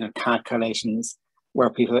back at calculations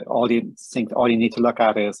where all you need to look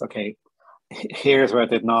at is, okay, here's where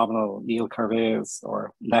the nominal yield curve is,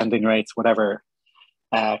 or lending rates, whatever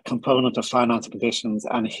component of financing conditions,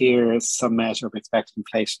 and here's some measure of expected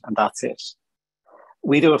inflation, and that's it.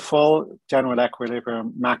 We do a full general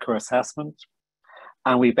equilibrium macro assessment,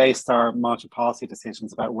 and we based our monetary policy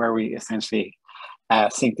decisions about where we essentially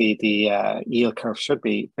think the yield curve should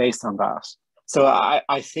be based on that. So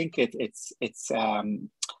I think it's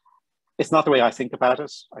not the way I think about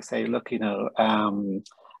it. I say, look, we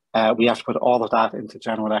have to put all of that into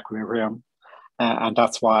general equilibrium, and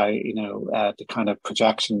that's why the kind of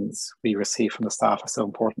projections we receive from the staff are so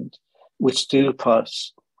important, which do put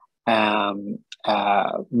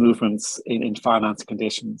movements in finance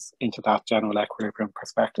conditions into that general equilibrium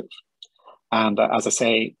perspective. And as I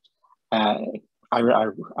say, I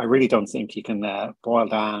really don't think you can boil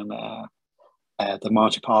down the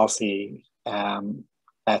monetary policy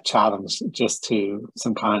challenge just to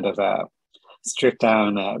some kind of stripped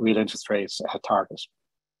down real interest rate target.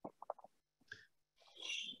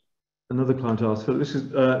 Another client asked, so this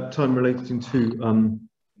is time relating to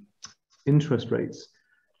interest rates.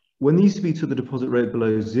 When the ECB took the deposit rate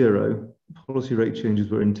below zero, policy rate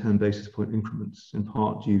changes were in 10 basis point increments, in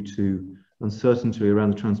part due to uncertainty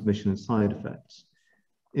around the transmission and side effects.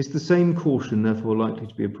 Is the same caution therefore likely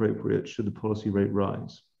to be appropriate should the policy rate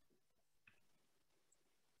rise?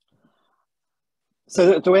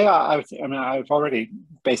 So the way I've already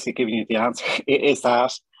basically given you the answer, is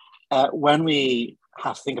that when we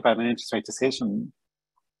have to think about an interest rate decision,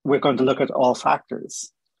 we're going to look at all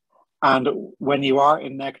factors. And when you are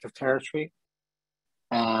in negative territory,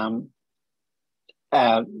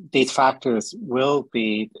 these factors will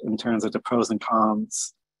be in terms of the pros and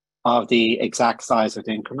cons of the exact size of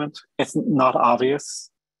the increment. It's not obvious.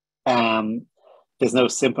 There's no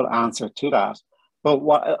simple answer to that. But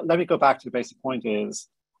let me go back to the basic point is,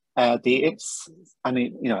 I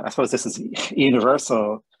suppose this is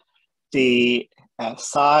universal. The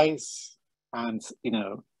size and,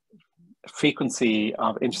 frequency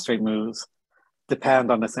of interest rate moves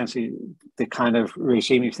depend on essentially the kind of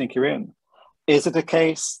regime you think you're in. Is it the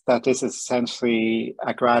case that this is essentially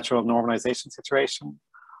a gradual normalization situation?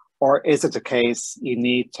 Or is it the case you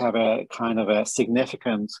need to have a kind of a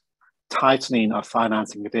significant tightening of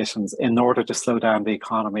financing conditions in order to slow down the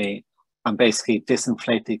economy and basically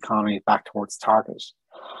disinflate the economy back towards target?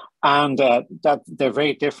 And that they're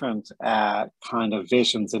very different kind of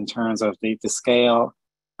visions in terms of the scale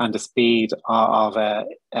and the speed of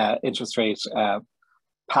interest rate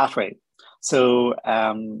pathway. So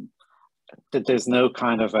there's no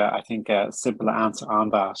kind of, I think, a simple answer on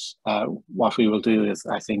that. What we will do is,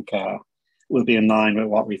 I think, will be in line with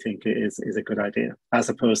what we think is a good idea, as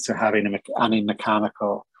opposed to having any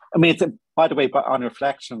mechanical. I mean, by the way, but on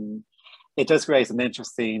reflection, it does raise an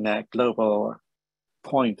interesting global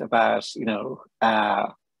point about,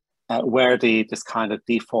 where this kind of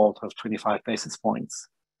default of 25 basis points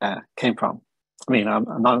came from. I mean, I'm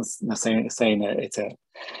not necessarily saying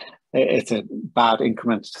it's a bad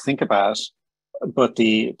increment to think about, but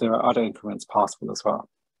there are other increments possible as well.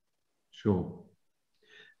 Sure.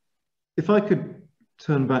 If I could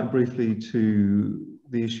turn back briefly to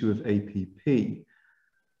the issue of APP,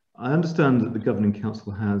 I understand that the Governing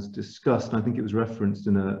Council has discussed, and I think it was referenced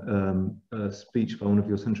in a speech by one of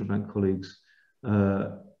your central bank colleagues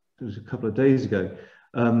it was a couple of days ago,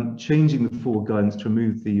 changing the forward guidance to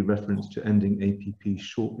remove the reference to ending APP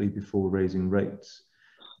shortly before raising rates.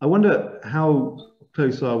 I wonder, how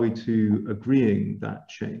close are we to agreeing that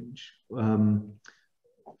change?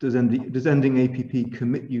 Does ending APP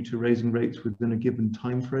commit you to raising rates within a given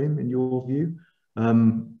time frame, in your view?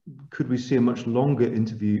 Could we see a much longer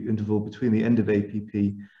interval between the end of APP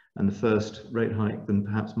and the first rate hike than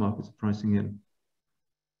perhaps markets are pricing in?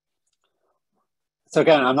 So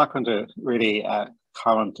again, I'm not going to really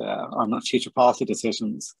comment on future policy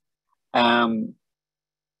decisions.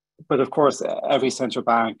 But of course, every central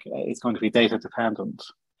bank is going to be data dependent.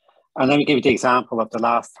 And let me give you the example of the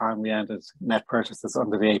last time we ended net purchases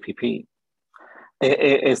under the APP.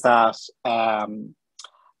 Is that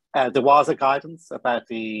there was a guidance about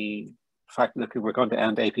the fact, look, we're going to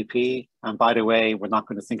end APP. And by the way, we're not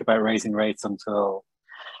going to think about raising rates until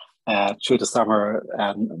through the summer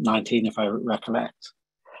 19, if I recollect.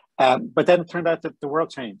 But then it turned out that the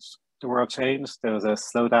world changed. The world changed. There was a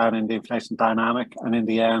slowdown in the inflation dynamic. And in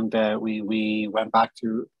the end, we went back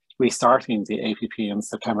to restarting the APP in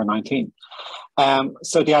September 19.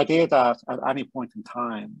 So the idea that at any point in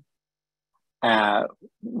time,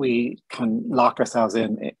 we can lock ourselves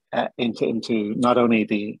into not only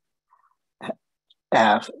the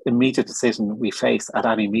immediate decision we face at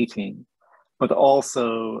any meeting, but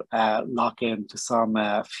also lock into some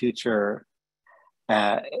future,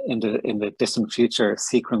 in the distant future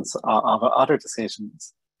sequence of other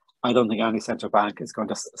decisions. I don't think any central bank is going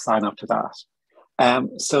to sign up to that.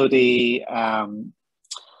 So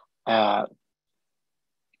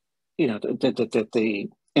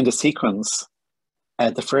in the sequence,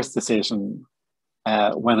 the first decision,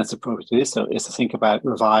 when it's appropriate to do so, is to think about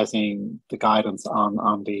revising the guidance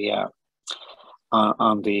on the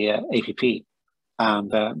APP,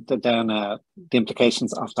 and then the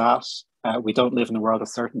implications of that. We don't live in a world of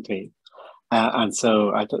certainty, and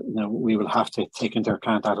so we will have to take into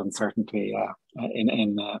account that uncertainty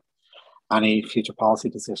in any future policy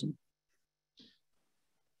decision.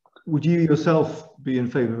 Would you yourself be in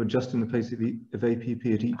favour of adjusting the pace of APP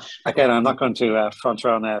at each? Again, I'm not going to front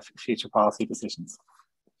run future policy decisions.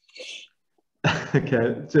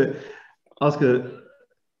 Okay, to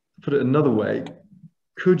put it another way,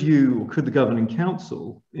 could the Governing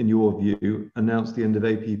Council, in your view, announce the end of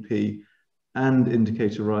APP and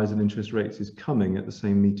indicate a rise in interest rates is coming at the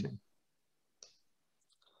same meeting?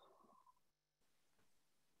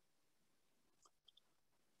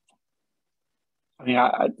 I mean,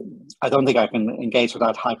 I don't think I can engage with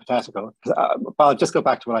that hypothetical. But I'll just go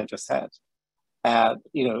back to what I just said.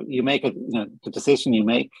 You make it. The decision you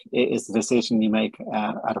make is the decision you make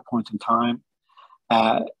at a point in time,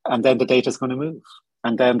 and then the data is going to move,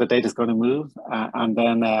 and then the data is going to move, and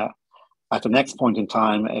then at the next point in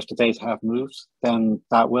time, if the data have moved, then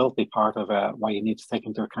that will be part of what you need to take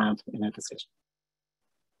into account in a decision.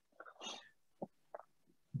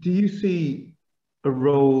 Do you see a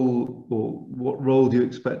role, or what role do you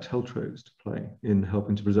expect TLTROs to play in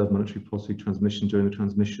helping to preserve monetary policy transmission during the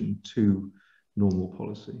transition to normal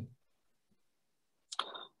policy?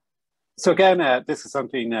 So again, this is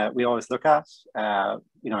something we always look at. I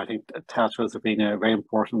think TLTROs have been very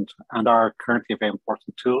important and are currently a very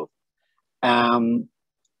important tool.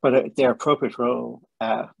 But their appropriate role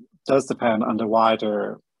does depend on the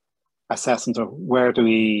wider assessment of where do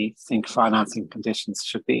we think financing conditions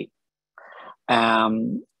should be.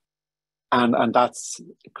 And that's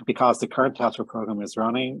because the current TLTRO program is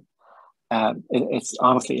running. It's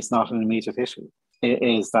honestly, it's not an immediate issue. It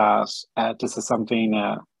is that this is something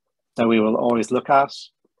that we will always look at,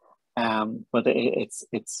 but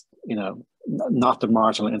it's not the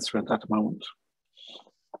marginal instrument at the moment.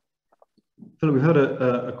 Philip, we've had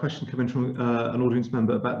a question come in from an audience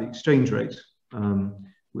member about the exchange rate,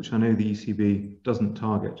 which I know the ECB doesn't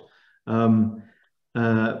target.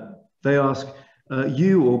 They ask,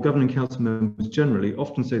 you or governing council members generally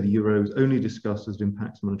often say the euro is only discussed as it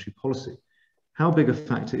impacts monetary policy. How big a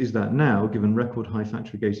factor is that now, given record high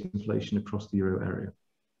factory gate inflation across the euro area?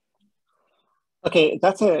 Okay,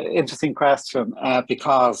 that's an interesting question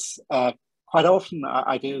because quite often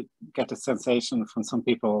I do get the sensation from some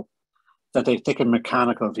people that they take a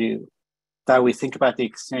mechanical view, that we think about the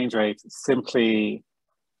exchange rate simply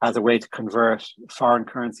as a way to convert foreign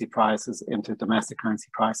currency prices into domestic currency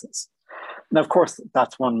prices. Now, of course,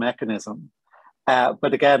 that's one mechanism.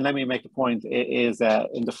 But again, let me make the point, it is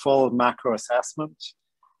in the full macro assessment,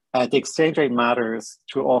 the exchange rate matters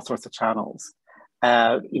through all sorts of channels.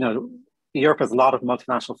 Europe has a lot of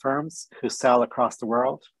multinational firms who sell across the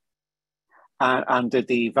world. And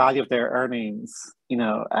the value of their earnings,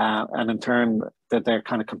 and in turn, their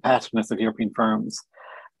kind of competitiveness of European firms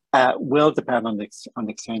will depend on the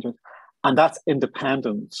exchange rate. And that's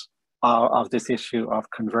independent of this issue of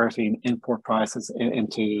converting import prices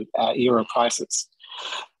into euro prices.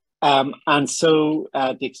 And so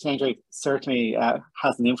the exchange rate certainly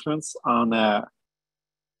has an influence on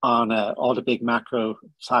all the big macro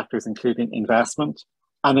factors, including investment.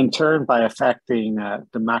 And in turn, by affecting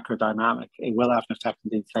the macro dynamic, it will have an effect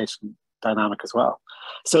on the inflation dynamic as well.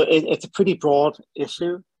 So it's a pretty broad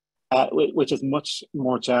issue, which is much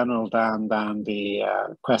more general than the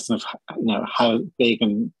question of how big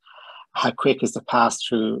and how quick is the pass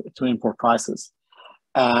through to import prices.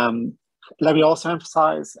 Let me also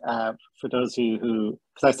emphasize for those of you who,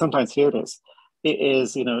 because I sometimes hear this, it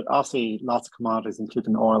is, obviously lots of commodities,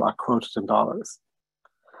 including oil, are quoted in dollars.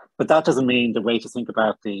 But that doesn't mean the way to think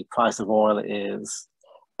about the price of oil is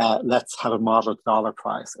let's have a modeled dollar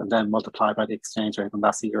price and then multiply by the exchange rate, and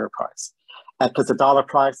that's the euro price. Because the dollar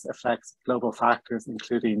price affects global factors,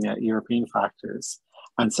 including European factors.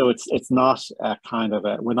 And so it's not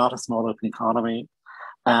we're not a small open economy.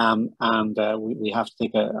 We have to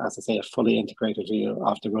take as I say, a fully integrated view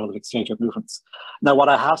of the role of exchange rate movements. Now, what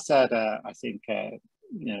I have said, I think,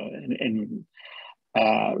 in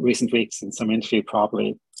recent weeks in some interview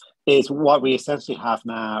probably, is what we essentially have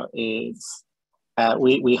now is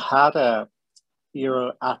we had a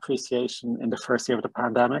euro appreciation in the first year of the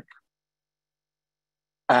pandemic.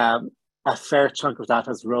 A fair chunk of that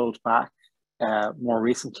has rolled back more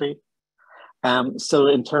recently. So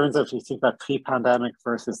in terms of, if you think about pre-pandemic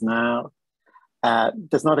versus now,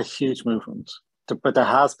 there's not a huge movement, but there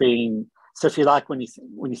has been. So if you like, when you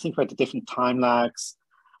think about the different time lags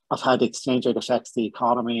of how the exchange rate affects the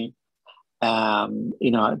economy,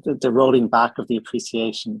 the rolling back of the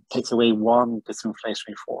appreciation takes away one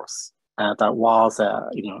disinflationary force that was, a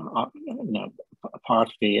part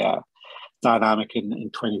of the dynamic in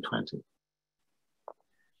 2020.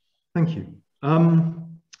 Thank you. I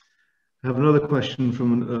have another question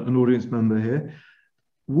from an audience member here.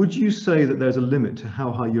 Would you say that there's a limit to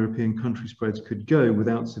how high European country spreads could go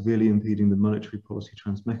without severely impeding the monetary policy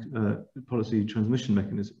transmission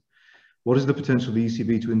mechanism? What is the potential of the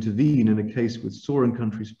ECB to intervene in a case with soaring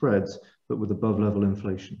country spreads, but with above-level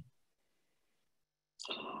inflation?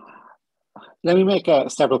 Let me make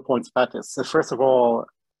several points about this. So first of all,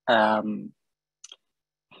 I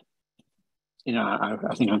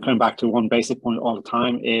think I'm coming back to one basic point all the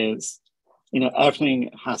time is,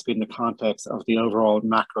 everything has to be in the context of the overall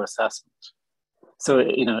macro assessment. So,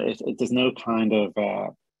 there's no kind of,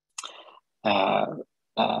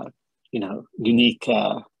 unique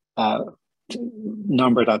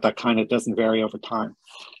number that kind of doesn't vary over time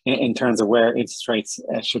in terms of where interest rates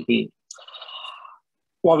should be.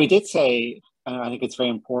 What we did say, and I think it's very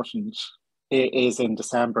important, is in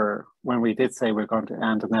December when we did say we're going to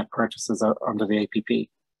end the net purchases under the APP,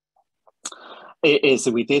 is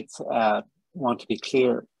that we did want to be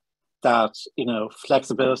clear that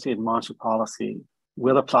flexibility in monetary policy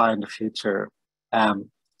will apply in the future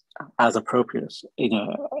as appropriate,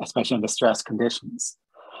 especially under stress conditions.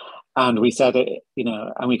 And we said,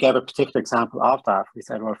 and we gave a particular example of that. We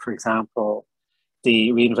said, well, for example,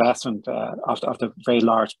 the reinvestment of the very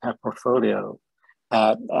large PEP portfolio,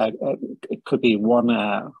 it could be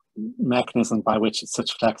one mechanism by which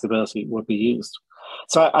such flexibility would be used.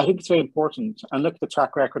 So I think it's very important. And look at the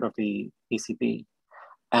track record of the ECB.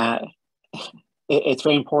 It's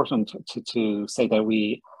very important to say that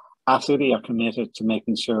we absolutely are committed to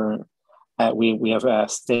making sure we have a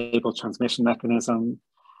stable transmission mechanism.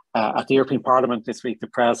 At the European Parliament this week, the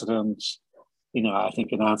President, I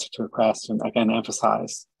think in answer to a question, again,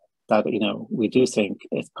 emphasized that, we do think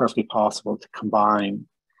it's perfectly possible to combine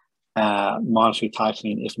monetary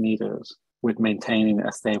tightening if needed with maintaining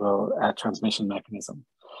a stable transmission mechanism.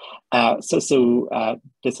 This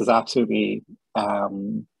is absolutely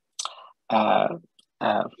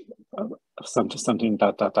something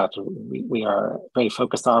that we are very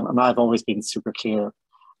focused on, and I've always been super clear.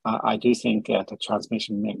 I do think the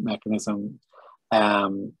transmission mechanism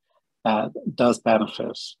does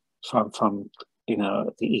benefit from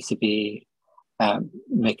the ECB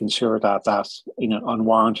making sure that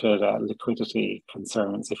unwarranted liquidity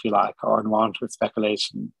concerns, if you like, or unwarranted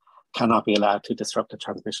speculation cannot be allowed to disrupt the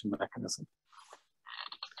transmission mechanism.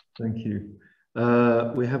 Thank you.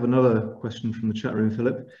 We have another question from the chat room,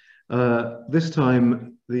 Philip. This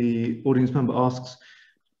time, the audience member asks,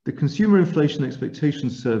 the Consumer Inflation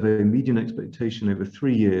Expectations Survey median expectation over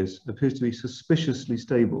 3 years appears to be suspiciously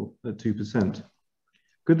stable at 2%.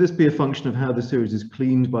 Could this be a function of how the series is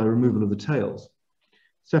cleaned by removal of the tails?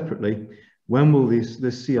 Separately, when will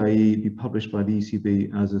this CIE be published by the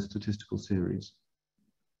ECB as a statistical series?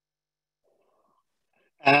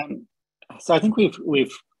 So I think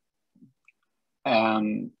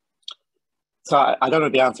so I don't know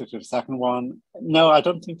the answer to the second one. No, I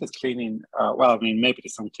don't think there's cleaning. Well, I mean, maybe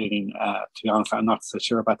there's some cleaning. To be honest, I'm not so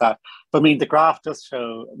sure about that. But I mean, the graph does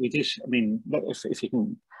show. I mean, if you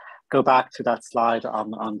can go back to that slide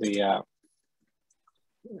on the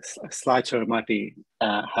slideshow, it might be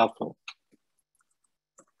helpful.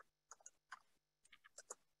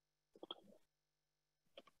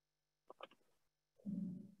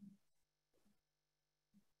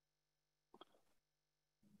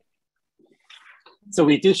 So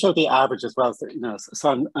we do show the average as well. So,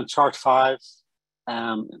 so on chart 5,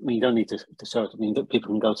 I mean, you don't need to show it. I mean,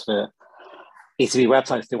 people can go to the ECB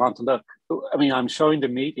website if they want to look. I mean, I'm showing the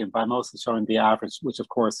median, but I'm also showing the average, which of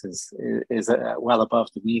course is well above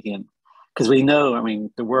the median. Because we know, I mean,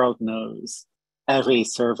 the world knows every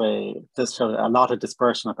survey does show a lot of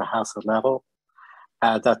dispersion at the household level,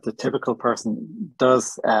 that the typical person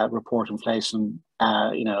does report inflation,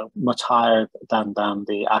 much higher than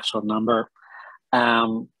the actual number.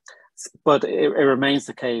 But it remains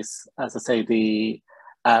the case, as I say,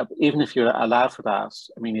 even if you allow for that,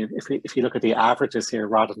 I mean, if you look at the averages here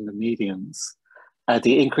rather than the medians,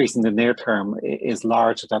 the increase in the near term is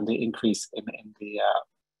larger than the increase in the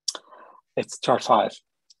it's chart 5.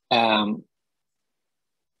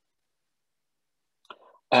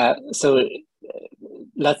 So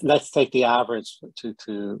let's take the average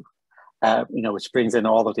to which brings in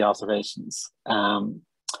all of the observations.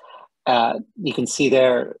 You can see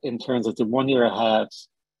there in terms of the 1 year ahead,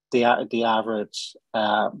 the average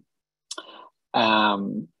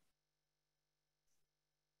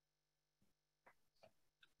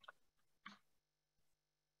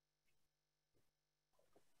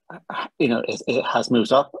it has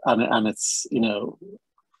moved up, and it's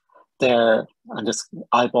there. I'm just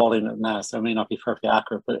eyeballing it now, so it may not be perfectly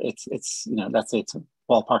accurate, but it's let's say it's a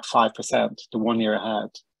ballpark 5%, the 1 year ahead.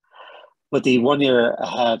 But the 1 year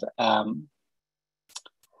ahead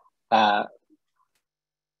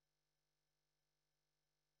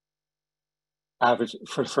average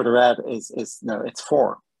for the red is it's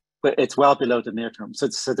 4, but it's well below the near term. So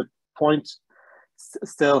the point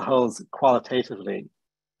still holds qualitatively,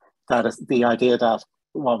 that is the idea that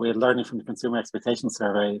what we're learning from the Consumer Expectation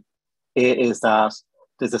Survey is that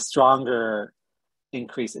there's a stronger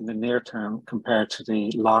increase in the near term compared to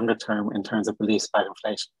the longer term in terms of beliefs about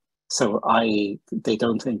inflation. So, i.e., they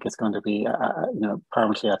don't think it's going to be,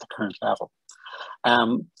 permanently at the current level.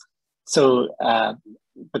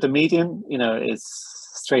 But the median, is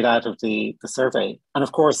straight out of the survey. And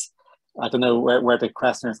of course, I don't know where the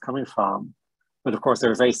questioner is coming from, but of course,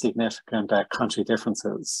 there are very significant country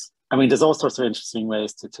differences. I mean, there's all sorts of interesting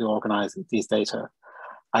ways to organize these data.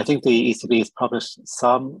 I think the ECB has published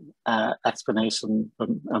some explanation, but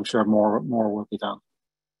I'm sure more will be done.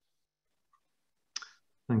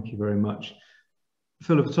 Thank you very much.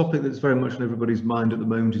 Philip, a topic that's very much on everybody's mind at the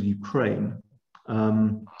moment is Ukraine.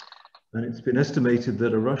 And it's been estimated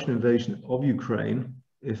that a Russian invasion of Ukraine,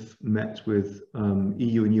 if met with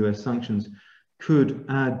EU and US sanctions, could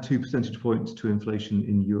add 2 percentage points to inflation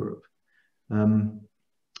in Europe.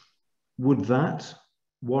 Would that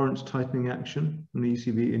warrant tightening action from the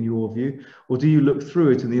ECB in your view? Or do you look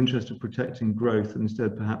through it in the interest of protecting growth and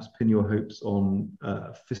instead perhaps pin your hopes on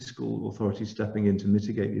fiscal authorities stepping in to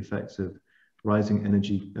mitigate the effects of rising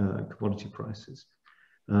energy commodity prices?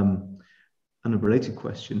 And a related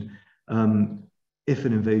question, if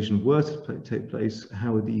an invasion were to take place,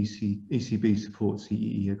 how would the ECB support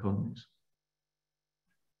CEE economies?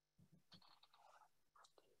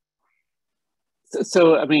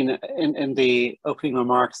 So, I mean, in the opening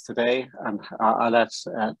remarks today, and I'll let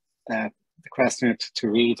the questioner to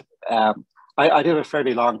read, I did a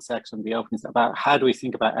fairly long section in the openings about how do we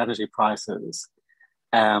think about energy prices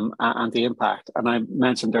and the impact. And I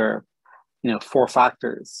mentioned there, four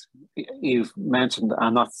factors. You've mentioned,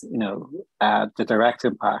 and that's, the direct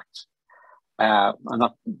impact. I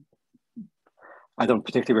don't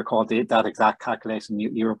particularly recall that exact calculation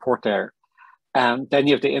you report there. Then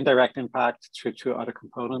you have the indirect impact through other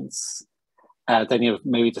components. Then you have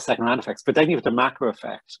maybe the second round effects, but then you have the macro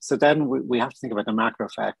effect. So then we have to think about the macro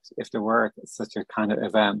effect if there were such a kind of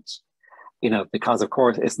event, because of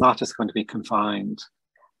course it's not just going to be confined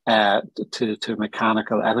to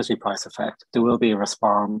mechanical energy price effect. There will be a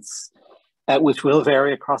response, which will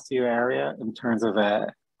vary across the euro area in terms of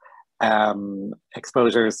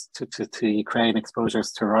exposures to Ukraine,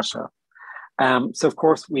 exposures to Russia. So of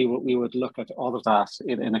course we would look at all of that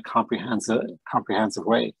in a comprehensive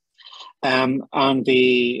way. And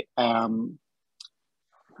the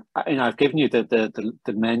I've given you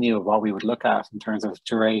the menu of what we would look at in terms of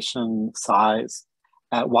duration, size,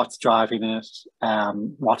 what's driving it,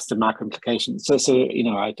 what's the macro implications. So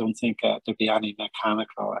I don't think there'd be any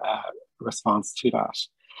mechanical response to that.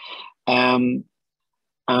 I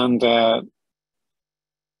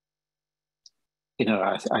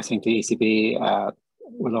think the ECB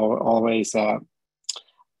will always. I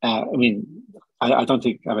don't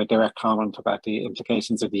think I have a direct comment about the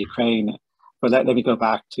implications of the Ukraine, but let me go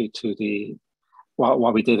back to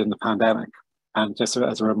what we did in the pandemic, and just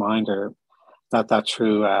as a reminder that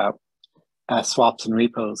through swaps and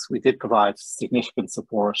repos, we did provide significant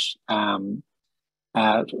support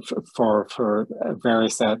for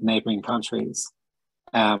various neighbouring countries.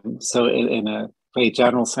 So in a very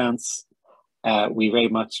general sense, we very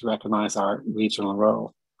much recognise our regional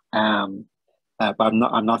role. But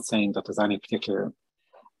I'm not saying that there's any particular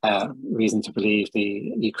reason to believe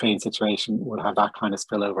the Ukraine situation would have that kind of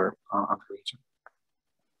spillover on the region.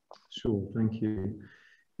 Sure, thank you.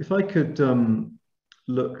 If I could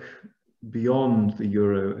look beyond the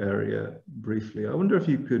euro area briefly, I wonder if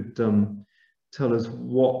you could tell us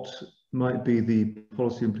what might be the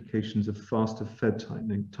policy implications of faster Fed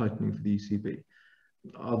tightening for the ECB.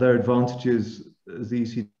 Are there advantages as the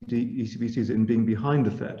ECB sees it in being behind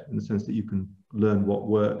the Fed, in the sense that you can learn what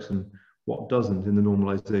works and what doesn't in the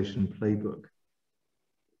normalization playbook?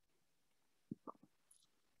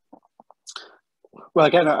 Well,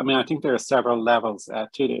 again, I think there are several levels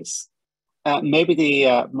to this. Maybe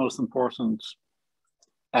the most important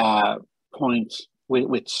point,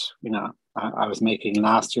 which I was making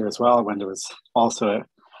last year as well, when there was also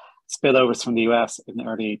spillovers from the US in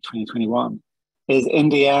early 2021, is in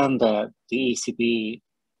the end, the ECB,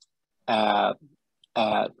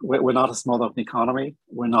 we're not a small open economy,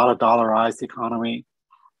 we're not a dollarized economy.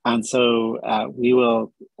 And so we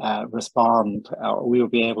will respond, we will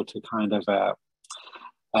be able to kind of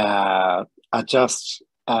adjust,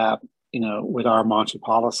 with our monetary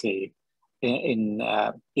policy in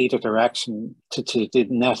either direction to the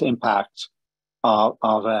net impact of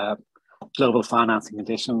global financing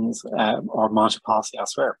conditions or monetary policy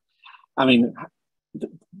elsewhere. I mean,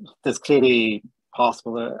 there's clearly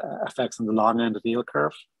possible effects on the long end of the yield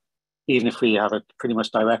curve. Even if we have a pretty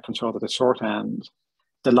much direct control of the short end,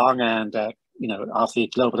 the long end, obviously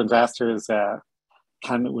global investors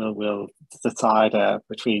will decide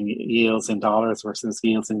between yields in dollars versus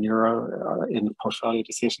yields in euro in portfolio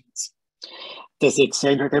decisions. There's the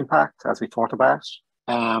exchange rate impact, as we talked about.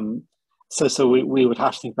 So we would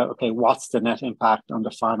have to think about, okay, what's the net impact on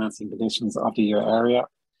the financing conditions of the euro area?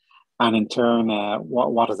 And in turn,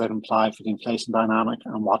 what does that imply for the inflation dynamic,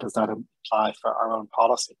 and what does that imply for our own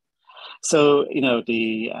policy? So,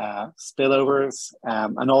 the spillovers,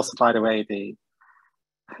 and also, by the way,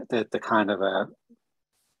 the kind of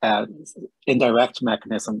indirect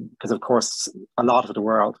mechanism, because of course, a lot of the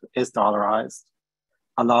world is dollarized.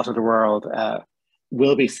 A lot of the world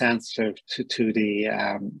will be sensitive to the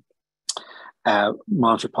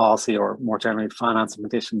monetary policy, or more generally financing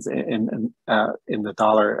conditions in the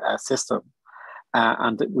dollar system,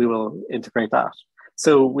 and we will integrate that.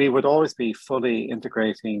 So we would always be fully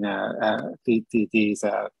integrating these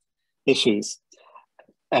issues.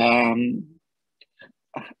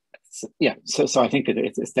 So I think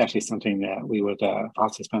it's definitely something that we would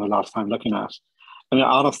also spend a lot of time looking at.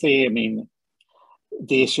 Honestly,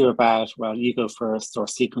 the issue about, well, you go first or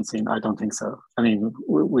sequencing, I don't think so.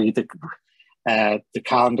 The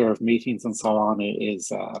calendar of meetings and so on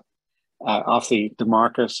is obviously the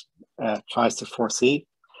market tries to foresee.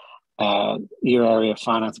 Euro area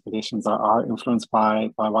financial conditions are influenced by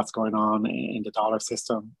what's going on in the dollar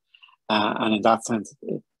system, and in that sense,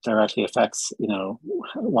 it directly affects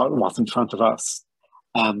what's in front of us.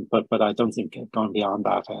 But I don't think going beyond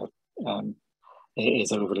that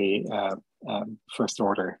is overly first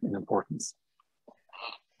order in importance.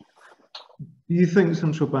 Do you think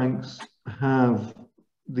central banks have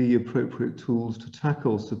the appropriate tools to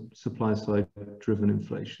tackle supply side driven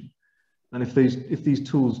inflation? And if these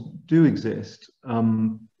tools do exist,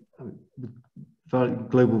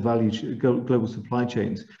 global supply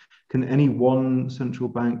chains, can any one central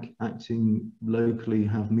bank acting locally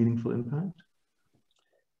have meaningful impact?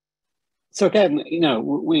 So again,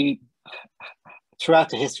 we throughout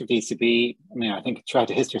the history of the ECB, I think throughout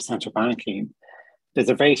the history of central banking, there's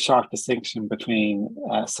a very sharp distinction between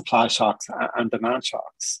supply shocks and demand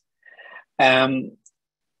shocks. And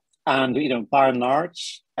by and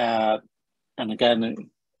large, and again,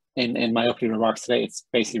 in my opening remarks today, it's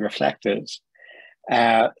basically reflected.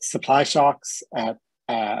 Supply shocks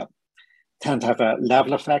tend to have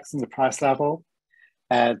level effects in the price level.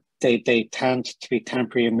 They tend to be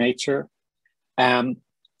temporary in nature. And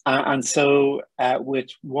so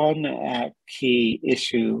with one key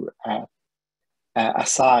issue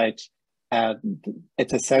aside,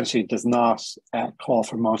 it essentially does not call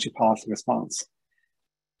for monetary policy response.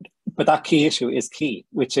 But that key issue is key,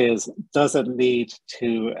 which is, does it lead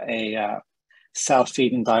to a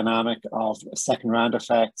self-feeding dynamic of second round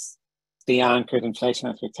effects, de-anchored inflation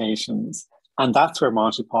expectations? And that's where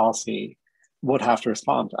monetary policy would have to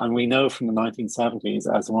respond. And we know from the 1970s,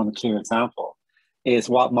 as one clear example, is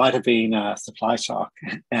what might have been a supply shock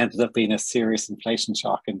ended up being a serious inflation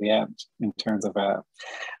shock in the end, in terms of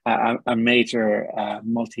a major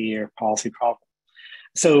multi-year policy problem.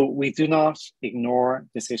 So we do not ignore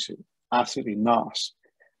this issue, absolutely not.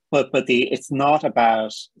 But it's not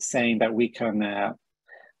about saying that we can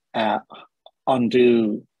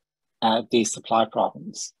undo these supply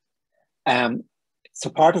problems. So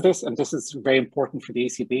part of this, and this is very important for the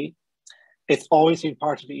ECB, it's always been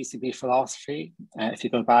part of the ECB philosophy. If you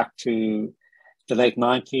go back to the late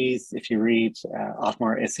 90s, if you read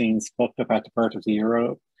Otmar Issing's book about the birth of the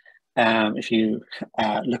euro, if you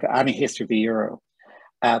look at any history of the euro,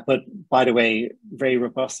 but by the way, very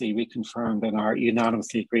robustly reconfirmed in our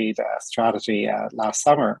unanimously agreed strategy last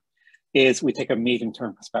summer, is we take a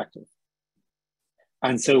medium-term perspective.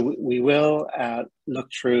 And so we will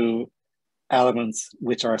look through elements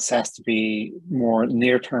which are assessed to be more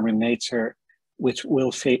near-term in nature, which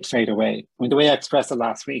will fade away. The way I expressed it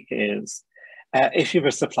last week is, if you have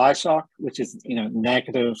a supply shock, which is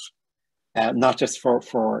negative, not just for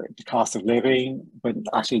the cost of living, but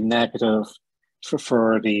actually negative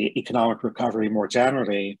for the economic recovery more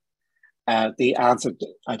generally, the answer,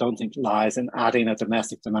 I don't think, lies in adding a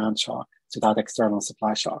domestic demand shock to that external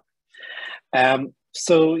supply shock.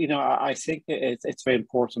 So, I think it's very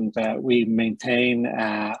important that we maintain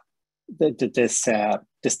this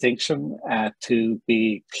distinction to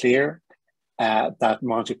be clear that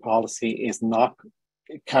monetary policy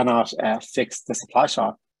cannot fix the supply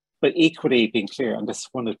shock, but equally being clear, and this is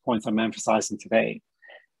one of the points I'm emphasizing today,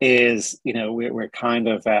 is we're kind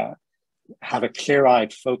of have a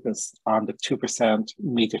clear-eyed focus on the 2%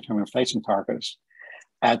 medium-term inflation target,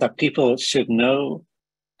 that people should know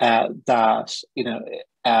that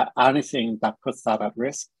anything that puts that at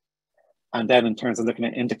risk. And then in terms of looking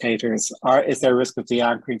at indicators, is there a risk of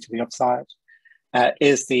de-anchoring to the upside?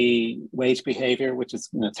 Is the wage behavior, which is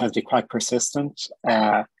tends to be quite persistent,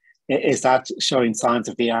 is that showing signs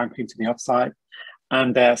of de-anchoring to the upside?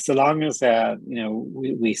 And so long as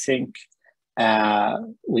we think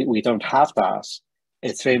we don't have that,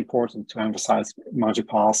 it's very important to emphasize monetary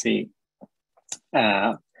policy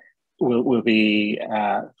will be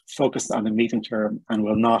focused on the medium term and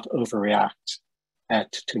will not overreact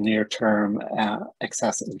to near-term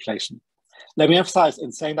excessive inflation. Let me emphasize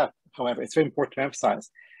in saying that, however, it's very important to emphasize,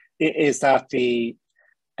 is that we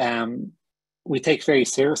take very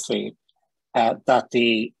seriously that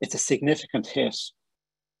it's a significant hit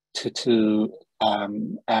to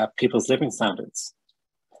people's living standards.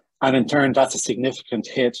 And in turn, that's a significant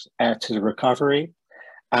hit to the recovery.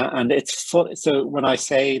 And it's full. So when I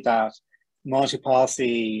say that monetary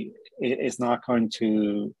policy is not going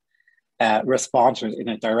to respond to it in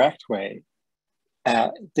a direct way,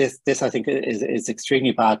 this I think is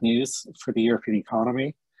extremely bad news for the European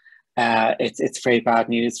economy. It's very bad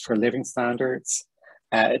news for living standards.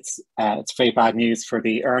 It's very bad news for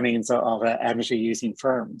the earnings of energy using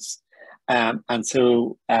firms. And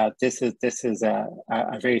so this is a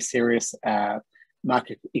very serious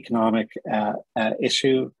macroeconomic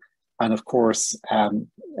issue. And of course,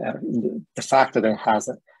 the fact that it has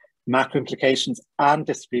macro implications and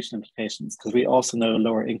distribution implications, because we also know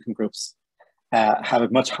lower income groups have a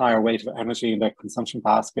much higher weight of energy in their consumption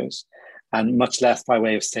basket and much less by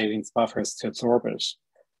way of savings buffers to absorb it.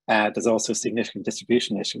 there's also significant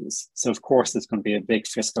distribution issues. So of course, there's going to be a big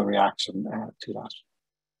fiscal reaction to that.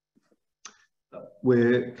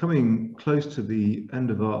 We're coming close to the end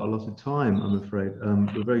of our allotted time, I'm afraid.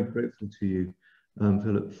 We're very grateful to you,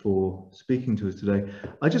 Philip, for speaking to us today.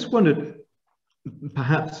 I just wondered,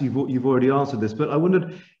 perhaps you've already answered this, but I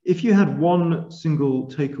wondered if you had one single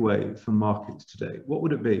takeaway from markets today, what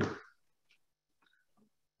would it be?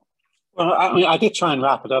 Well, I mean, I did try and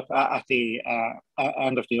wrap it up at the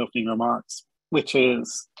end of the opening remarks, which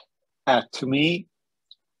is, to me,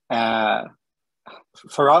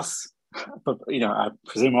 for us, but I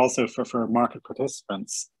presume also for market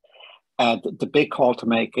participants, the big call to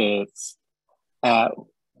make is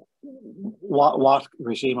what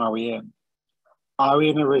regime are we in? Are we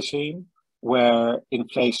in a regime where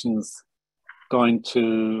inflation's going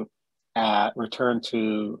to return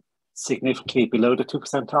to significantly below the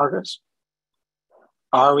 2% target?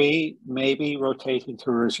 Are we maybe rotating to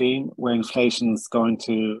a regime where inflation's going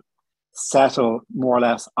to settle more or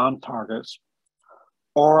less on target?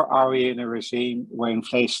 Or are we in a regime where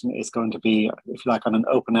inflation is going to be, if you like, on an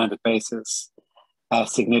open-ended basis,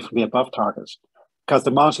 significantly above target? Because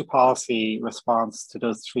the monetary policy response to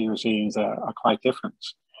those three regimes are quite different.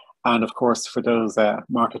 And of course, for those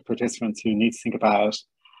market participants who need to think about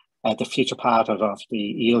the future path of the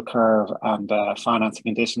yield curve and financing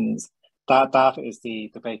conditions, that is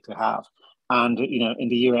the debate to have. And in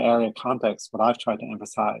the euro area context, what I've tried to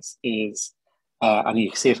emphasize is, and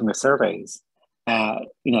you see it in the surveys, let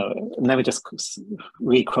me just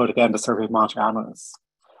re-quote again the survey of monetary analysts.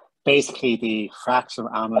 Basically, the fraction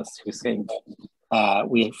of analysts who think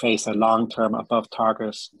we face a long-term above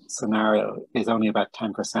target scenario is only about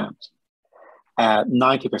 10%.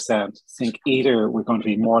 90% think either we're going to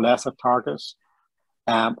be more or less at target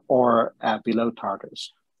or below target.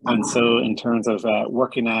 And so in terms of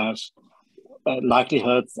working out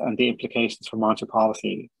likelihoods and the implications for monetary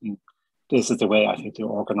policy, this is the way I think to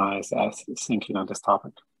organise thinking on this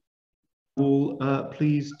topic. All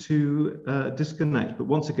pleased to disconnect, but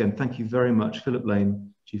once again, thank you very much, Philip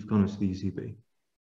Lane, Chief Economist of the ECB.